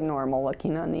 very abnormal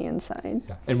looking on the inside.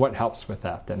 Yeah. And what helps with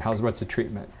that then? What's the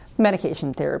treatment?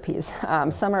 Medication therapies.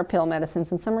 Some are pill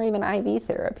medicines, and some are even IV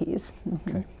therapies.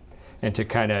 Okay. And to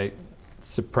kind of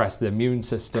suppress the immune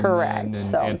system. Correct. Then,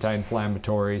 and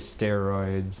anti-inflammatories,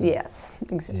 steroids. Yes,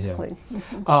 exactly.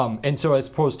 Yeah. And so as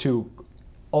opposed to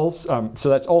so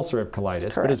that's ulcerative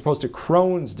colitis. Correct. But as opposed to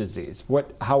Crohn's disease,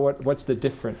 what's the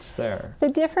difference there? The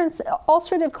difference,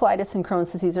 ulcerative colitis and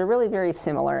Crohn's disease are really very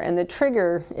similar, and the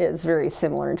trigger is very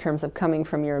similar in terms of coming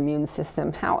from your immune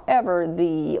system. However,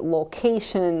 the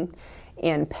location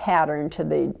and pattern to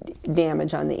the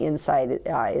damage on the inside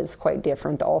is quite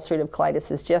different. The ulcerative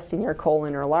colitis is just in your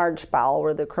colon or large bowel,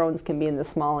 where the Crohn's can be in the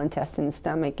small intestine,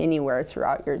 stomach, anywhere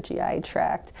throughout your GI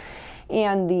tract.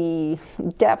 And the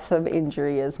depth of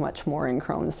injury is much more in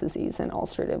Crohn's disease and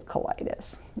ulcerative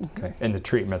colitis. Okay, and the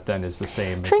treatment then is the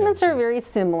same? Treatments are very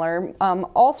similar.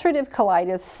 Ulcerative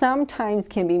colitis sometimes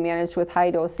can be managed with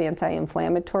high-dose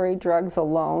anti-inflammatory drugs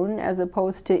alone, as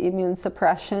opposed to immune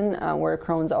suppression, where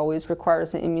Crohn's always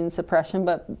requires an immune suppression,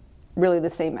 but really the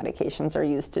same medications are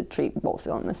used to treat both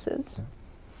illnesses.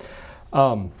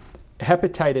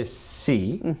 Hepatitis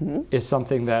C is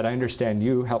something that I understand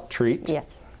you help treat.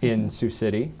 Yes. In Sioux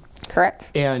City. Correct.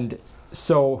 And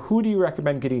so who do you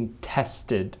recommend getting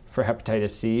tested for hepatitis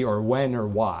C, or when or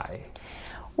why?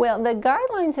 Well, the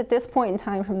guidelines at this point in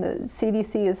time from the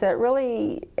CDC is that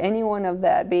really anyone of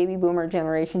that baby boomer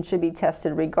generation should be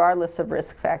tested regardless of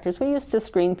risk factors. We used to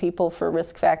screen people for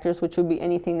risk factors, which would be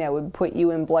anything that would put you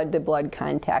in blood-to-blood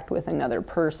contact with another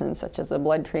person, such as a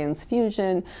blood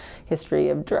transfusion, history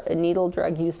of needle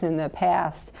drug use in the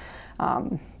past,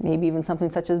 maybe even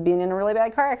something such as being in a really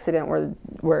bad car accident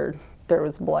where there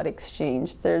was blood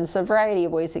exchange. There's a variety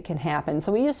of ways it can happen.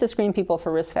 So we used to screen people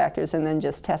for risk factors and then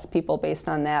just test people based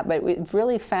on that. But we've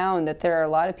really found that there are a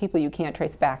lot of people you can't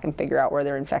trace back and figure out where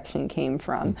their infection came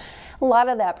from. A lot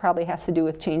of that probably has to do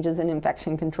with changes in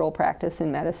infection control practice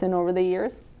in medicine over the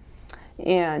years.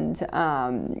 And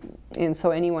so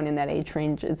anyone in that age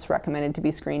range, it's recommended to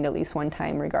be screened at least one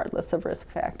time regardless of risk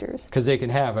factors. Because they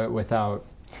can have it without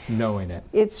knowing it.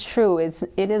 It's true.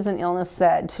 It is an illness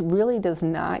that really does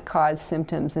not cause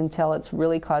symptoms until it's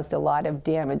really caused a lot of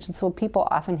damage. And so people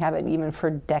often have it even for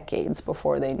decades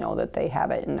before they know that they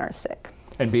have it and are sick.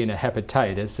 And being a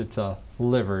hepatitis, it's a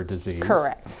liver disease.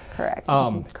 Correct.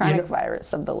 Chronic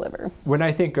virus of the liver. When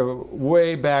I think of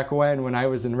way back when I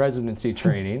was in residency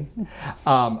training,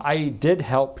 I did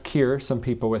help cure some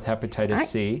people with hepatitis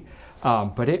C,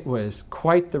 but it was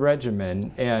quite the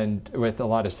regimen and with a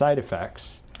lot of side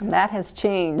effects. That has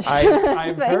changed. I've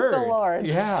Thank heard. the Lord.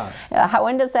 Yeah.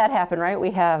 When does that happen, right?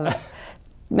 We have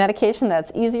medication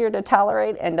that's easier to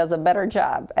tolerate and does a better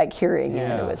job at curing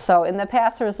it. So in the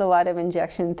past, there was a lot of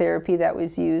injection therapy that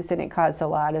was used, and it caused a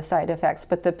lot of side effects.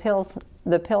 But the pill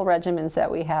regimens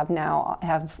that we have now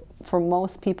have, for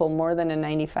most people, more than a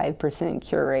 95%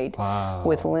 cure rate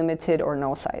with limited or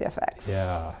no side effects.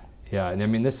 Yeah. And I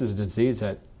mean, this is a disease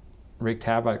that wreaked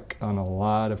havoc on a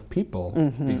lot of people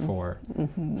before.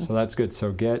 So that's good.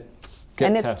 So get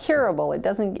and tested. It's curable.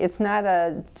 It's not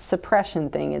a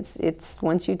suppression thing. It's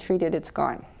once you treat it, it's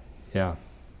gone. Yeah.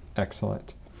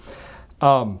 Excellent.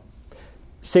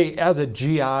 Say, as a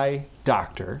GI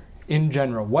doctor, in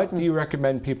general, what do you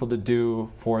recommend people to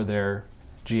do for their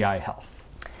GI health?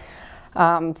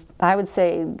 I would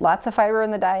say lots of fiber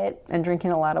in the diet and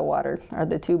drinking a lot of water are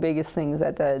the two biggest things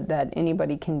that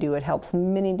anybody can do. It helps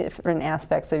many different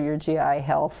aspects of your GI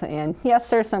health. And yes,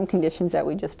 there are some conditions that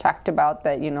we just talked about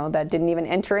that, that didn't even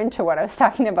enter into what I was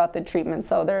talking about the treatment.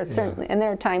 So there are certainly, and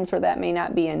there are times where that may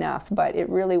not be enough, but it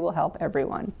really will help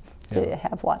everyone to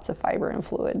have lots of fiber and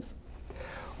fluids.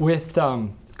 With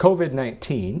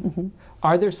COVID-19,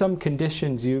 are there some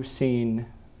conditions you've seen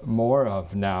more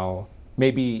of now,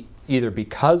 maybe either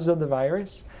because of the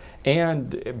virus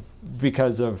and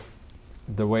because of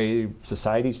the way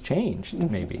society's changed,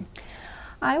 maybe?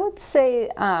 I would say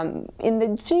in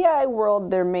the GI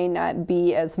world, there may not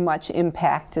be as much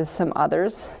impact as some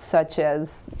others, such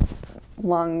as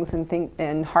lungs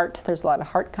and heart. There's a lot of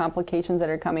heart complications that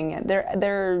are coming in.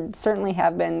 There certainly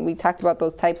have been, we talked about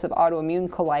those types of autoimmune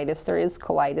colitis. There is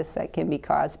colitis that can be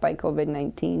caused by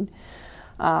COVID-19.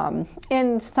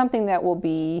 And something that will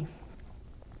be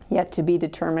yet to be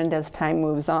determined as time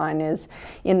moves on is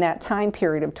in that time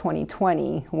period of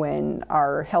 2020 when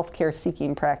our healthcare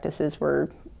seeking practices were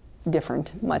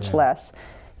different, much less.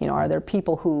 Are there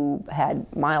people who had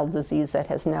mild disease that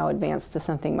has now advanced to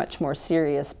something much more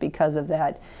serious because of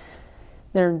that?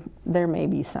 There may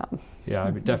be some. Yeah,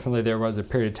 definitely there was a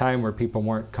period of time where people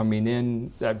weren't coming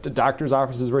in. The doctor's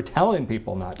offices were telling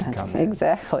people not to come in.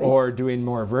 Exactly. Or doing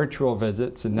more virtual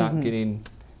visits and not getting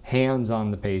hands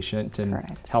on the patient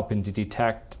and helping to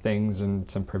detect things and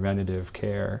some preventative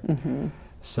care.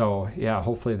 So yeah,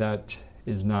 hopefully that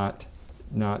is not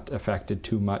affected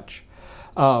too much.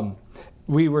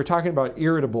 We were talking about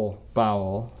irritable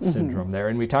bowel syndrome there,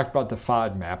 and we talked about the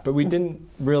FODMAP, but we didn't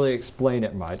really explain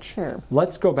it much. Sure.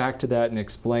 Let's go back to that and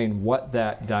explain what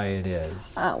that diet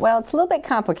is. Well, it's a little bit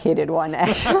complicated one,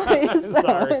 actually.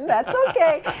 So that's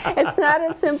okay. It's not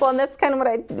as simple, and that's kind of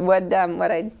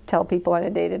what I tell people on a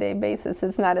day-to-day basis.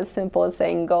 It's not as simple as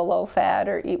saying go low fat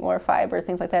or eat more fiber,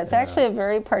 things like that. It's actually a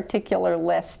very particular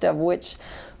list of which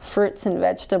fruits and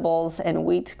vegetables and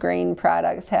wheat grain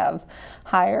products have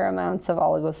higher amounts of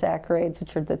oligosaccharides,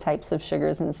 which are the types of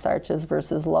sugars and starches,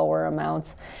 versus lower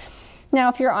amounts. Now,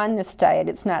 if you're on this diet,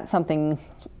 it's not something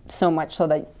so much so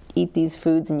that eat these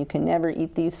foods and you can never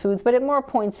eat these foods, but it more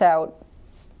points out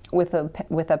with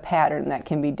a pattern that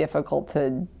can be difficult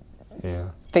to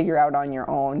figure out on your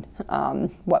own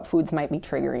what foods might be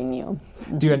triggering you.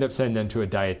 Do you end up sending them to a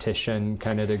dietitian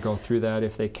kind of to go through that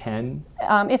if they can?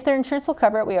 If their insurance will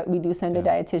cover it, we do send to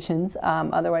dietitians.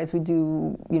 Otherwise,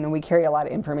 we carry a lot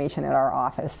of information at our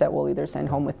office that we'll either send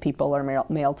home with people or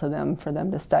mail to them for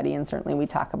them to study, and certainly we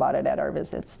talk about it at our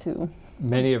visits too.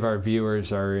 Many of our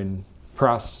viewers are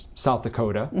across South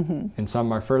Dakota, and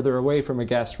some are further away from a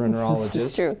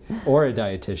gastroenterologist or a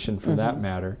dietitian for that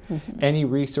matter. Any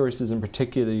resources in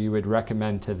particular you would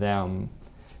recommend to them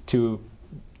to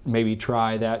maybe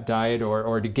try that diet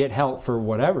or to get help for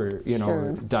whatever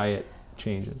diet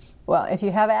changes? Well, if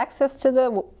you have access to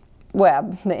the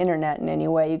web, the internet in any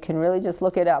way, you can really just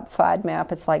look it up.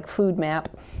 FODMAP, it's like food map.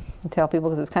 I tell people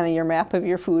because it's kind of your map of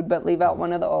your food, but leave out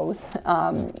one of the O's.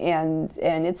 And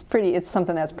it's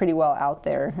something that's pretty well out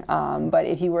there. But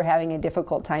if you were having a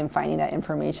difficult time finding that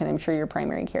information, I'm sure your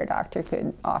primary care doctor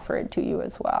could offer it to you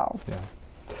as well.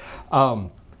 Yeah.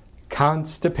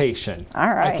 Constipation. All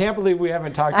right. I can't believe we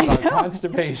haven't talked about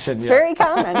constipation yet. It's yet. very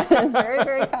common. It's very,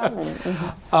 very common.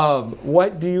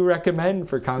 What do you recommend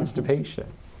for constipation?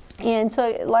 And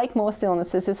so, like most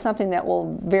illnesses, it's something that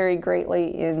will vary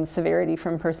greatly in severity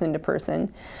from person to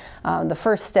person. The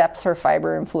first steps are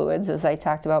fiber and fluids, as I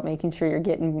talked about, making sure you're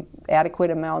getting adequate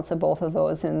amounts of both of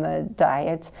those in the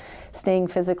diet. Staying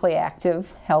physically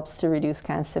active helps to reduce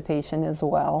constipation as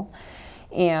well.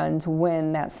 And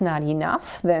when that's not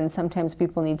enough, then sometimes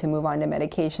people need to move on to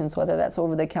medications, whether that's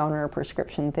over-the-counter or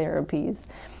prescription therapies.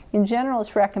 In general,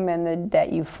 it's recommended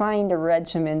that you find a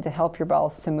regimen to help your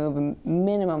bowels to move a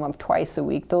minimum of twice a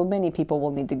week, though many people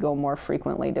will need to go more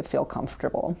frequently to feel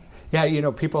comfortable. Yeah,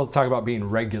 people talk about being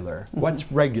regular.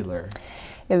 What's regular?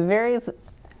 It varies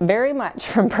very much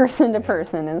from person to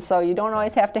person, and so you don't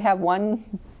always have to have one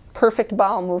perfect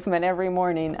bowel movement every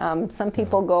morning. Some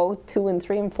people go 2 and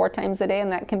 3 and 4 times a day, and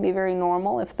that can be very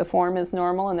normal if the form is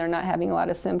normal and they're not having a lot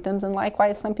of symptoms. And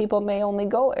likewise, some people may only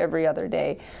go every other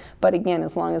day. But again,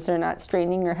 as long as they're not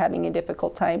straining or having a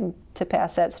difficult time to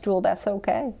pass that stool, that's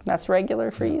okay. That's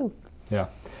regular for you. Yeah.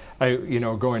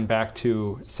 Going back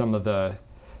to some of the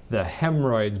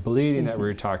hemorrhoids, bleeding that we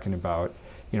were talking about,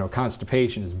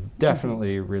 constipation is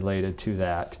definitely related to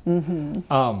that.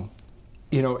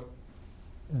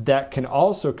 That can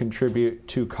also contribute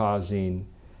to causing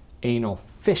anal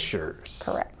fissures.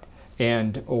 Correct.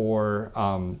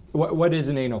 what is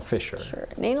an anal fissure? Sure.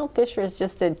 An anal fissure is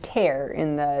just a tear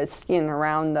in the skin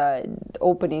around the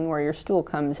opening where your stool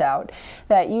comes out.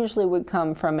 That usually would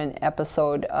come from an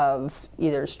episode of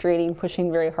either straining,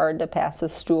 pushing very hard to pass a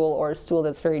stool, or a stool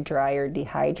that's very dry or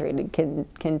dehydrated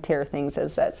can tear things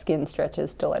as that skin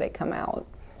stretches to let it come out.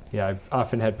 Yeah, I've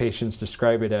often had patients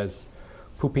describe it as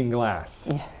pooping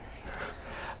glass.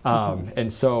 Yeah.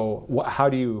 And so how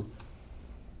do you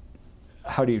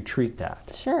treat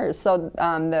that? Sure. So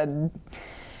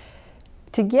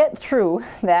to get through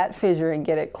that fissure and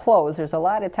get it closed, there's a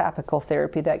lot of topical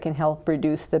therapy that can help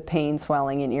reduce the pain,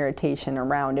 swelling, and irritation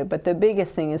around it. But the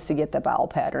biggest thing is to get the bowel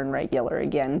pattern regular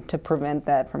again to prevent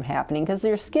that from happening, because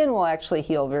your skin will actually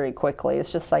heal very quickly.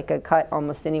 It's just like a cut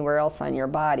almost anywhere else on your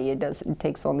body. It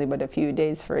takes only but a few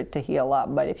days for it to heal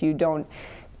up. But if you don't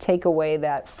take away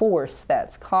that force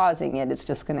that's causing it, it's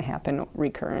just going to happen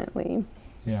recurrently.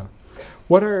 Yeah.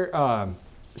 What are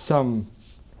some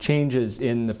changes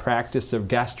in the practice of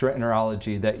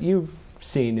gastroenterology that you've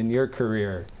seen in your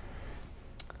career?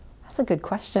 That's a good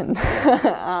question.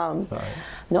 Sorry.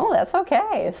 No, that's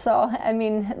okay. So, I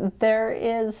mean, there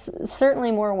is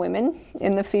certainly more women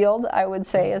in the field, I would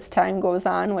say, as time goes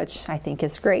on, which I think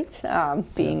is great,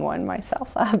 being one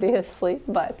myself, obviously.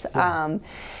 But, and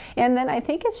then I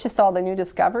think it's just all the new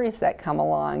discoveries that come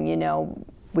along. You know,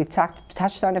 we've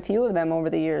touched on a few of them over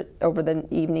the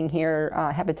evening here.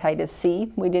 Hepatitis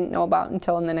C, we didn't know about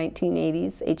until in the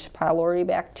 1980s. H. pylori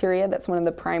bacteria, that's one of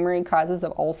the primary causes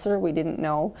of ulcer. We didn't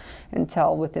know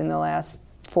until within the last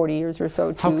 40 years or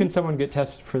so. How can someone get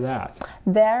tested for that?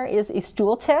 There is a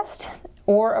stool test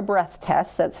or a breath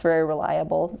test that's very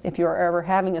reliable. If you're ever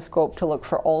having a scope to look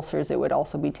for ulcers, it would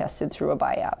also be tested through a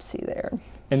biopsy there.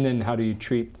 And then how do you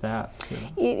treat that?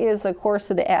 It is a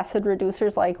course of the acid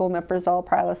reducers like omeprazole,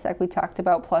 Prilosec we talked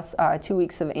about, plus 2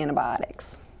 weeks of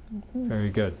antibiotics. Mm-hmm. Very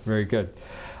good, very good.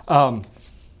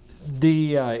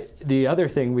 The other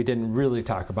thing we didn't really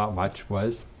talk about much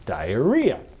was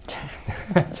diarrhea.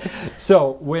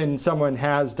 So when someone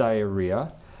has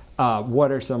diarrhea,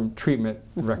 what are some treatment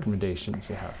recommendations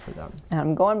you have for them?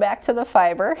 I'm going back to the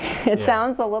fiber. It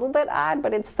sounds a little bit odd,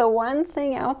 but it's the one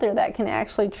thing out there that can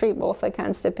actually treat both the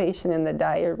constipation and the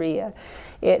diarrhea.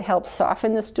 It helps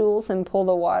soften the stools and pull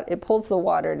the water. It pulls the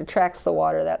water, it attracts the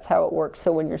water. That's how it works.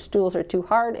 So when your stools are too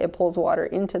hard, it pulls water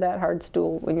into that hard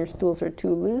stool. When your stools are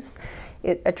too loose,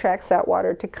 it attracts that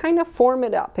water to kind of form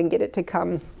it up and get it to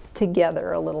come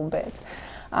together a little bit.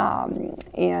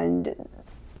 And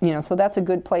you know, so that's a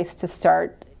good place to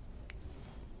start.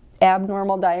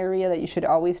 Abnormal diarrhea that you should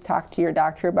always talk to your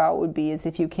doctor about would be is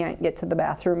if you can't get to the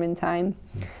bathroom in time,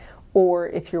 or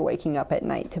if you're waking up at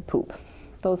night to poop.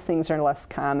 Those things are less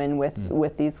common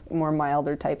with these more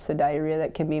milder types of diarrhea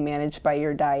that can be managed by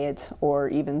your diet or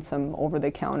even some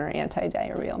over-the-counter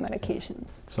anti-diarrheal medications.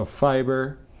 So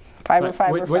fiber.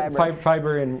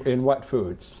 Fiber in what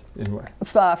foods? In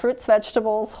what? Fruits,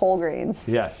 vegetables, whole grains.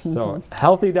 Yes. So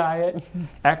healthy diet,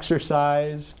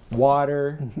 exercise,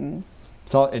 water.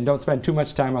 So, and don't spend too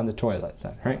much time on the toilet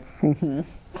then,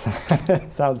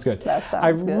 right? Sounds good. That sounds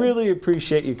I good. really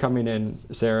appreciate you coming in,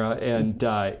 Sarah, and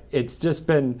it's just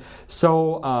been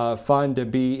so fun to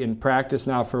be in practice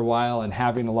now for a while and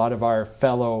having a lot of our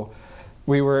fellow.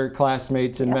 We were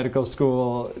classmates in medical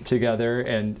school together,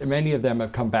 and many of them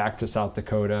have come back to South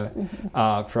Dakota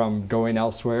from going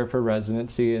elsewhere for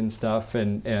residency and stuff,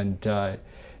 and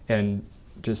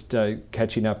just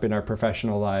catching up in our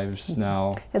professional lives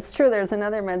now. It's true. There's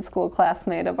another med school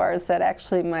classmate of ours that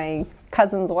actually my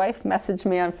cousin's wife messaged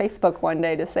me on Facebook one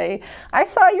day to say, I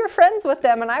saw you're friends with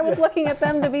them and I was looking at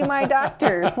them to be my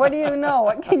doctor. What do you know?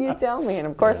 What can you tell me? And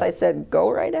of course I said,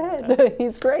 go right ahead.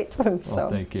 He's great. Well,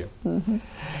 thank you.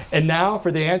 And now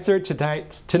for the answer to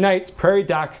tonight's Prairie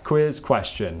Doc quiz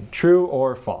question, true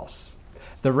or false?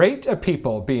 The rate of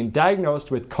people being diagnosed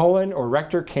with colon or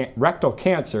rectal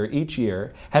cancer each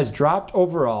year has dropped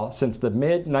overall since the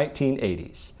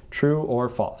mid-1980s. True or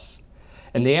false?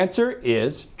 And the answer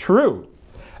is true.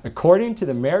 According to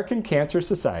the American Cancer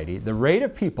Society, the rate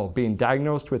of people being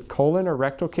diagnosed with colon or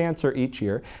rectal cancer each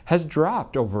year has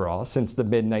dropped overall since the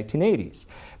mid-1980s,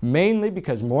 mainly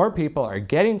because more people are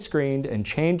getting screened and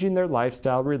changing their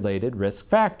lifestyle-related risk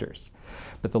factors.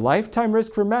 But the lifetime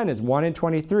risk for men is 1 in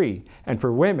 23, and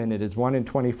for women it is 1 in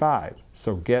 25.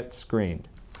 So get screened.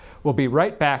 We'll be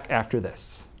right back after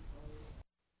this.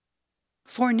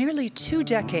 For nearly 2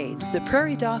 decades, the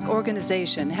Prairie Doc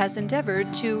organization has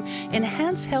endeavored to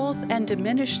enhance health and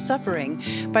diminish suffering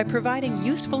by providing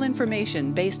useful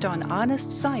information based on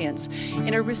honest science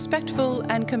in a respectful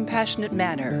and compassionate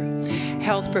manner.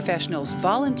 Health professionals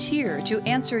volunteer to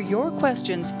answer your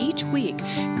questions each week,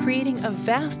 creating a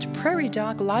vast Prairie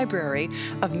Doc library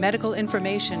of medical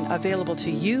information available to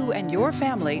you and your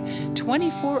family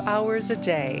 24 hours a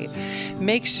day.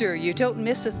 Make sure you don't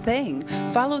miss a thing.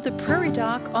 Follow the Prairie Doc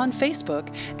on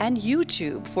Facebook and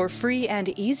YouTube for free and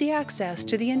easy access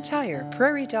to the entire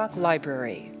Prairie Doc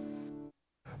library.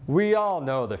 We all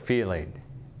know the feeling.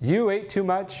 You ate too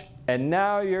much and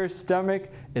now your stomach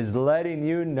is letting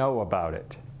you know about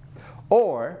it.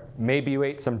 Or maybe you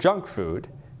ate some junk food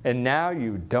and now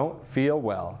you don't feel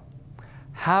well.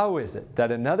 How is it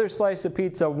that another slice of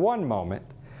pizza one moment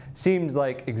seems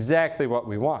like exactly what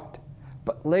we want,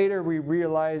 but later we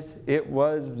realize it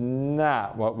was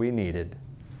not what we needed?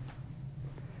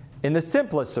 In the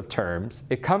simplest of terms,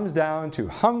 it comes down to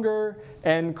hunger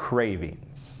and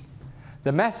cravings.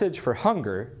 The message for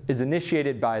hunger is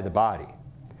initiated by the body.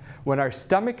 When our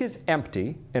stomach is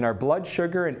empty and our blood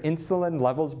sugar and insulin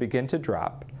levels begin to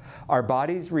drop, our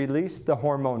bodies release the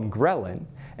hormone ghrelin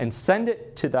and send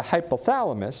it to the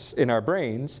hypothalamus in our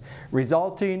brains,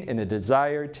 resulting in a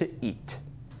desire to eat.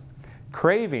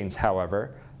 Cravings,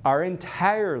 however, are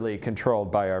entirely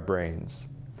controlled by our brains.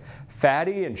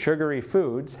 Fatty and sugary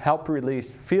foods help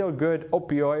release feel-good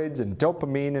opioids and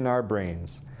dopamine in our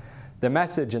brains. The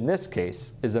message in this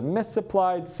case is a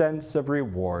misapplied sense of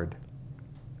reward.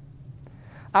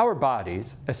 Our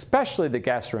bodies, especially the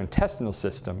gastrointestinal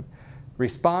system,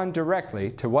 respond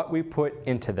directly to what we put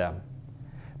into them.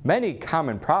 Many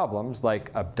common problems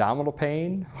like abdominal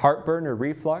pain, heartburn or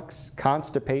reflux,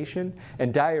 constipation,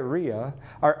 and diarrhea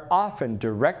are often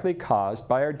directly caused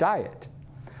by our diet.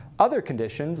 Other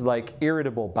conditions like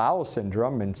irritable bowel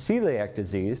syndrome and celiac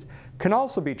disease can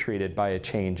also be treated by a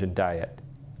change in diet.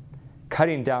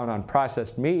 Cutting down on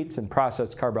processed meats and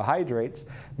processed carbohydrates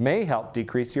may help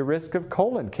decrease your risk of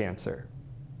colon cancer.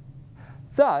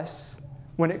 Thus,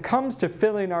 when it comes to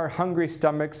filling our hungry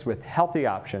stomachs with healthy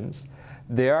options,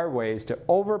 there are ways to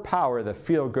overpower the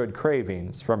feel-good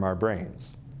cravings from our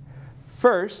brains.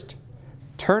 First,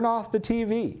 turn off the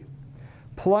TV.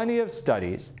 Plenty of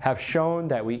studies have shown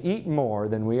that we eat more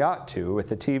than we ought to with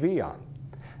the TV on.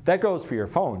 That goes for your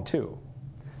phone too.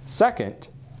 Second,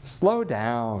 slow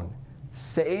down.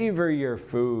 Savor your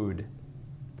food.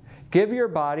 Give your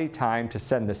body time to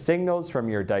send the signals from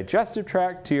your digestive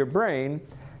tract to your brain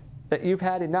that you've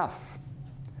had enough.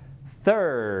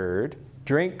 Third,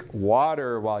 drink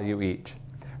water while you eat.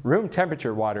 Room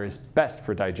temperature water is best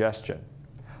for digestion.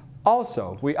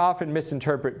 Also, we often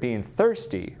misinterpret being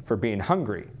thirsty for being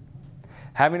hungry.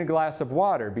 Having a glass of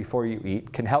water before you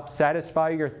eat can help satisfy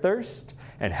your thirst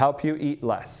and help you eat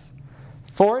less.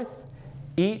 Fourth,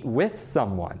 eat with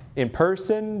someone, in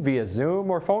person, via Zoom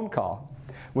or phone call.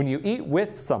 When you eat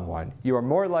with someone, you are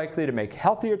more likely to make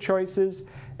healthier choices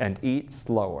and eat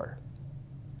slower.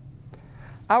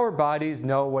 Our bodies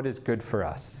know what is good for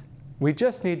us. We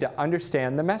just need to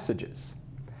understand the messages.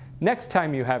 Next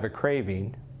time you have a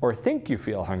craving or think you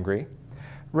feel hungry,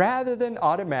 rather than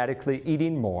automatically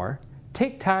eating more,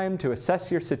 take time to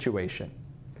assess your situation.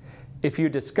 If you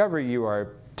discover you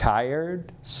are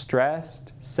tired,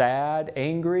 stressed, sad,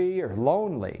 angry, or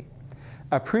lonely,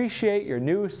 appreciate your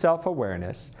new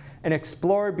self-awareness and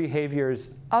explore behaviors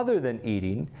other than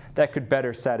eating that could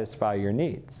better satisfy your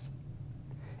needs.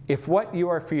 If what you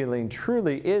are feeling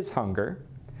truly is hunger,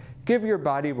 give your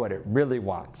body what it really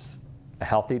wants, a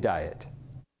healthy diet.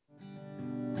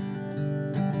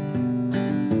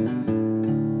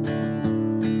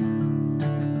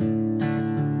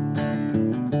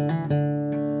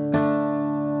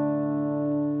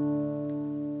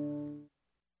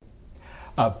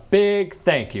 A big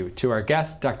thank you to our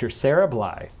guest, Dr. Sarah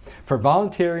Bly, for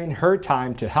volunteering her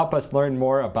time to help us learn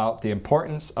more about the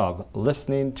importance of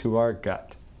listening to our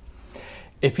gut.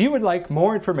 If you would like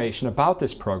more information about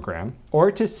this program,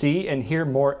 or to see and hear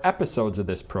more episodes of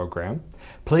this program,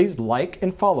 please like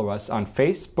and follow us on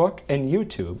Facebook and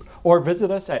YouTube, or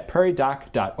visit us at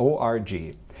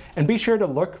prairiedoc.org. And be sure to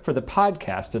look for the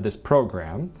podcast of this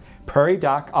program, Prairie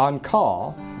Doc On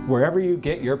Call, wherever you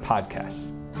get your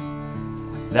podcasts.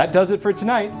 That does it for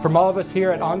tonight. From all of us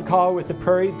here at On Call with the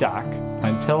Prairie Doc,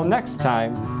 until next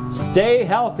time, stay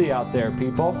healthy out there,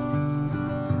 people.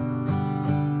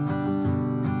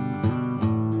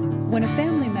 When a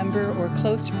family member or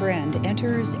close friend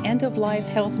enters end-of-life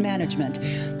health management,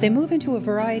 they move into a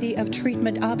variety of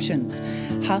treatment options,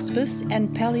 hospice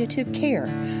and palliative care.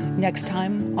 Next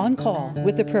time, On Call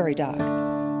with the Prairie Doc.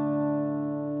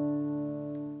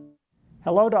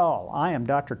 Hello to all. I am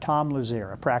Dr. Tom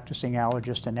Luzier, a practicing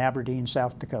allergist in Aberdeen,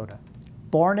 South Dakota.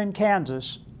 Born in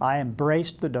Kansas, I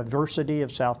embraced the diversity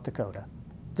of South Dakota.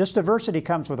 This diversity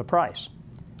comes with a price: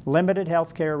 limited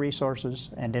healthcare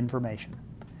resources and information.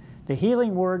 The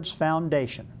Healing Words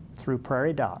Foundation, through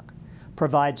Prairie Doc,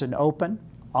 provides an open,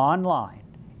 online,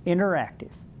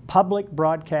 interactive, public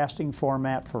broadcasting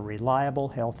format for reliable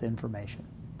health information.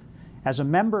 As a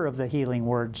member of the Healing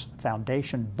Words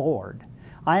Foundation Board,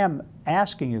 I am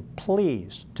asking you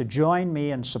please to join me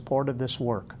in support of this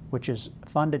work, which is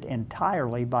funded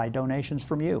entirely by donations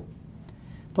from you.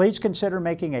 Please consider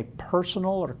making a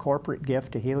personal or corporate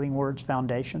gift to Healing Words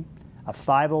Foundation, a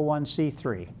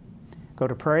 501c3. Go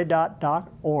to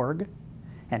prairie.org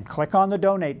and click on the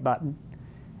donate button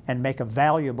and make a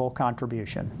valuable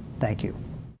contribution. Thank you.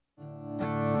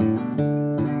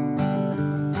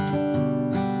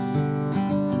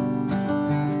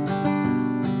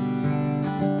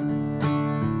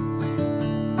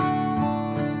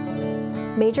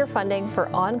 Major funding for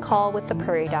On Call with the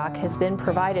Prairie Doc has been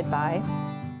provided by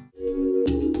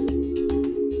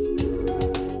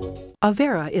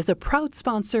Avera is a proud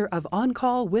sponsor of On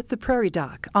Call with the Prairie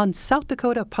Doc on South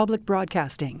Dakota Public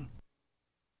Broadcasting.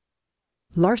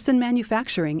 Larson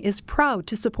Manufacturing is proud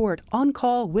to support On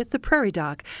Call with the Prairie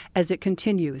Doc as it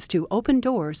continues to open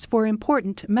doors for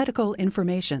important medical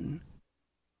information.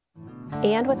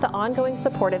 and with the ongoing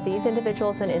support of these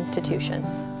individuals and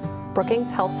institutions. Brookings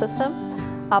Health System,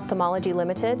 Ophthalmology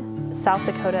Limited, South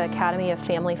Dakota Academy of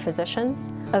Family Physicians,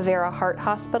 Avera Heart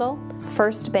Hospital,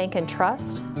 First Bank and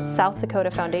Trust, South Dakota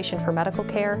Foundation for Medical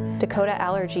Care, Dakota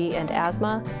Allergy and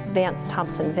Asthma, Vance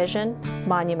Thompson Vision,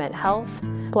 Monument Health,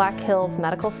 Black Hills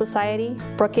Medical Society,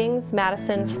 Brookings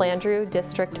Madison Flandreau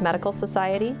District Medical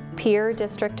Society, Pierre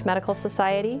District Medical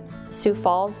Society, Sioux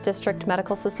Falls District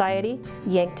Medical Society,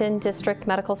 Yankton District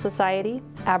Medical Society,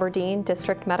 Aberdeen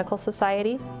District Medical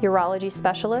Society, Urology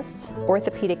Specialists,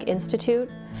 Orthopedic Institute,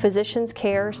 Physicians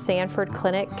Care Sanford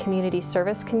Clinic Community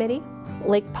Service Committee,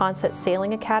 Lake Poncet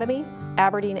Sailing Academy,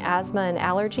 Aberdeen Asthma and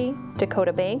Allergy,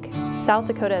 Dakota Bank, South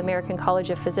Dakota American College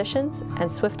of Physicians, and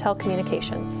Swiftel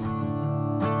Communications.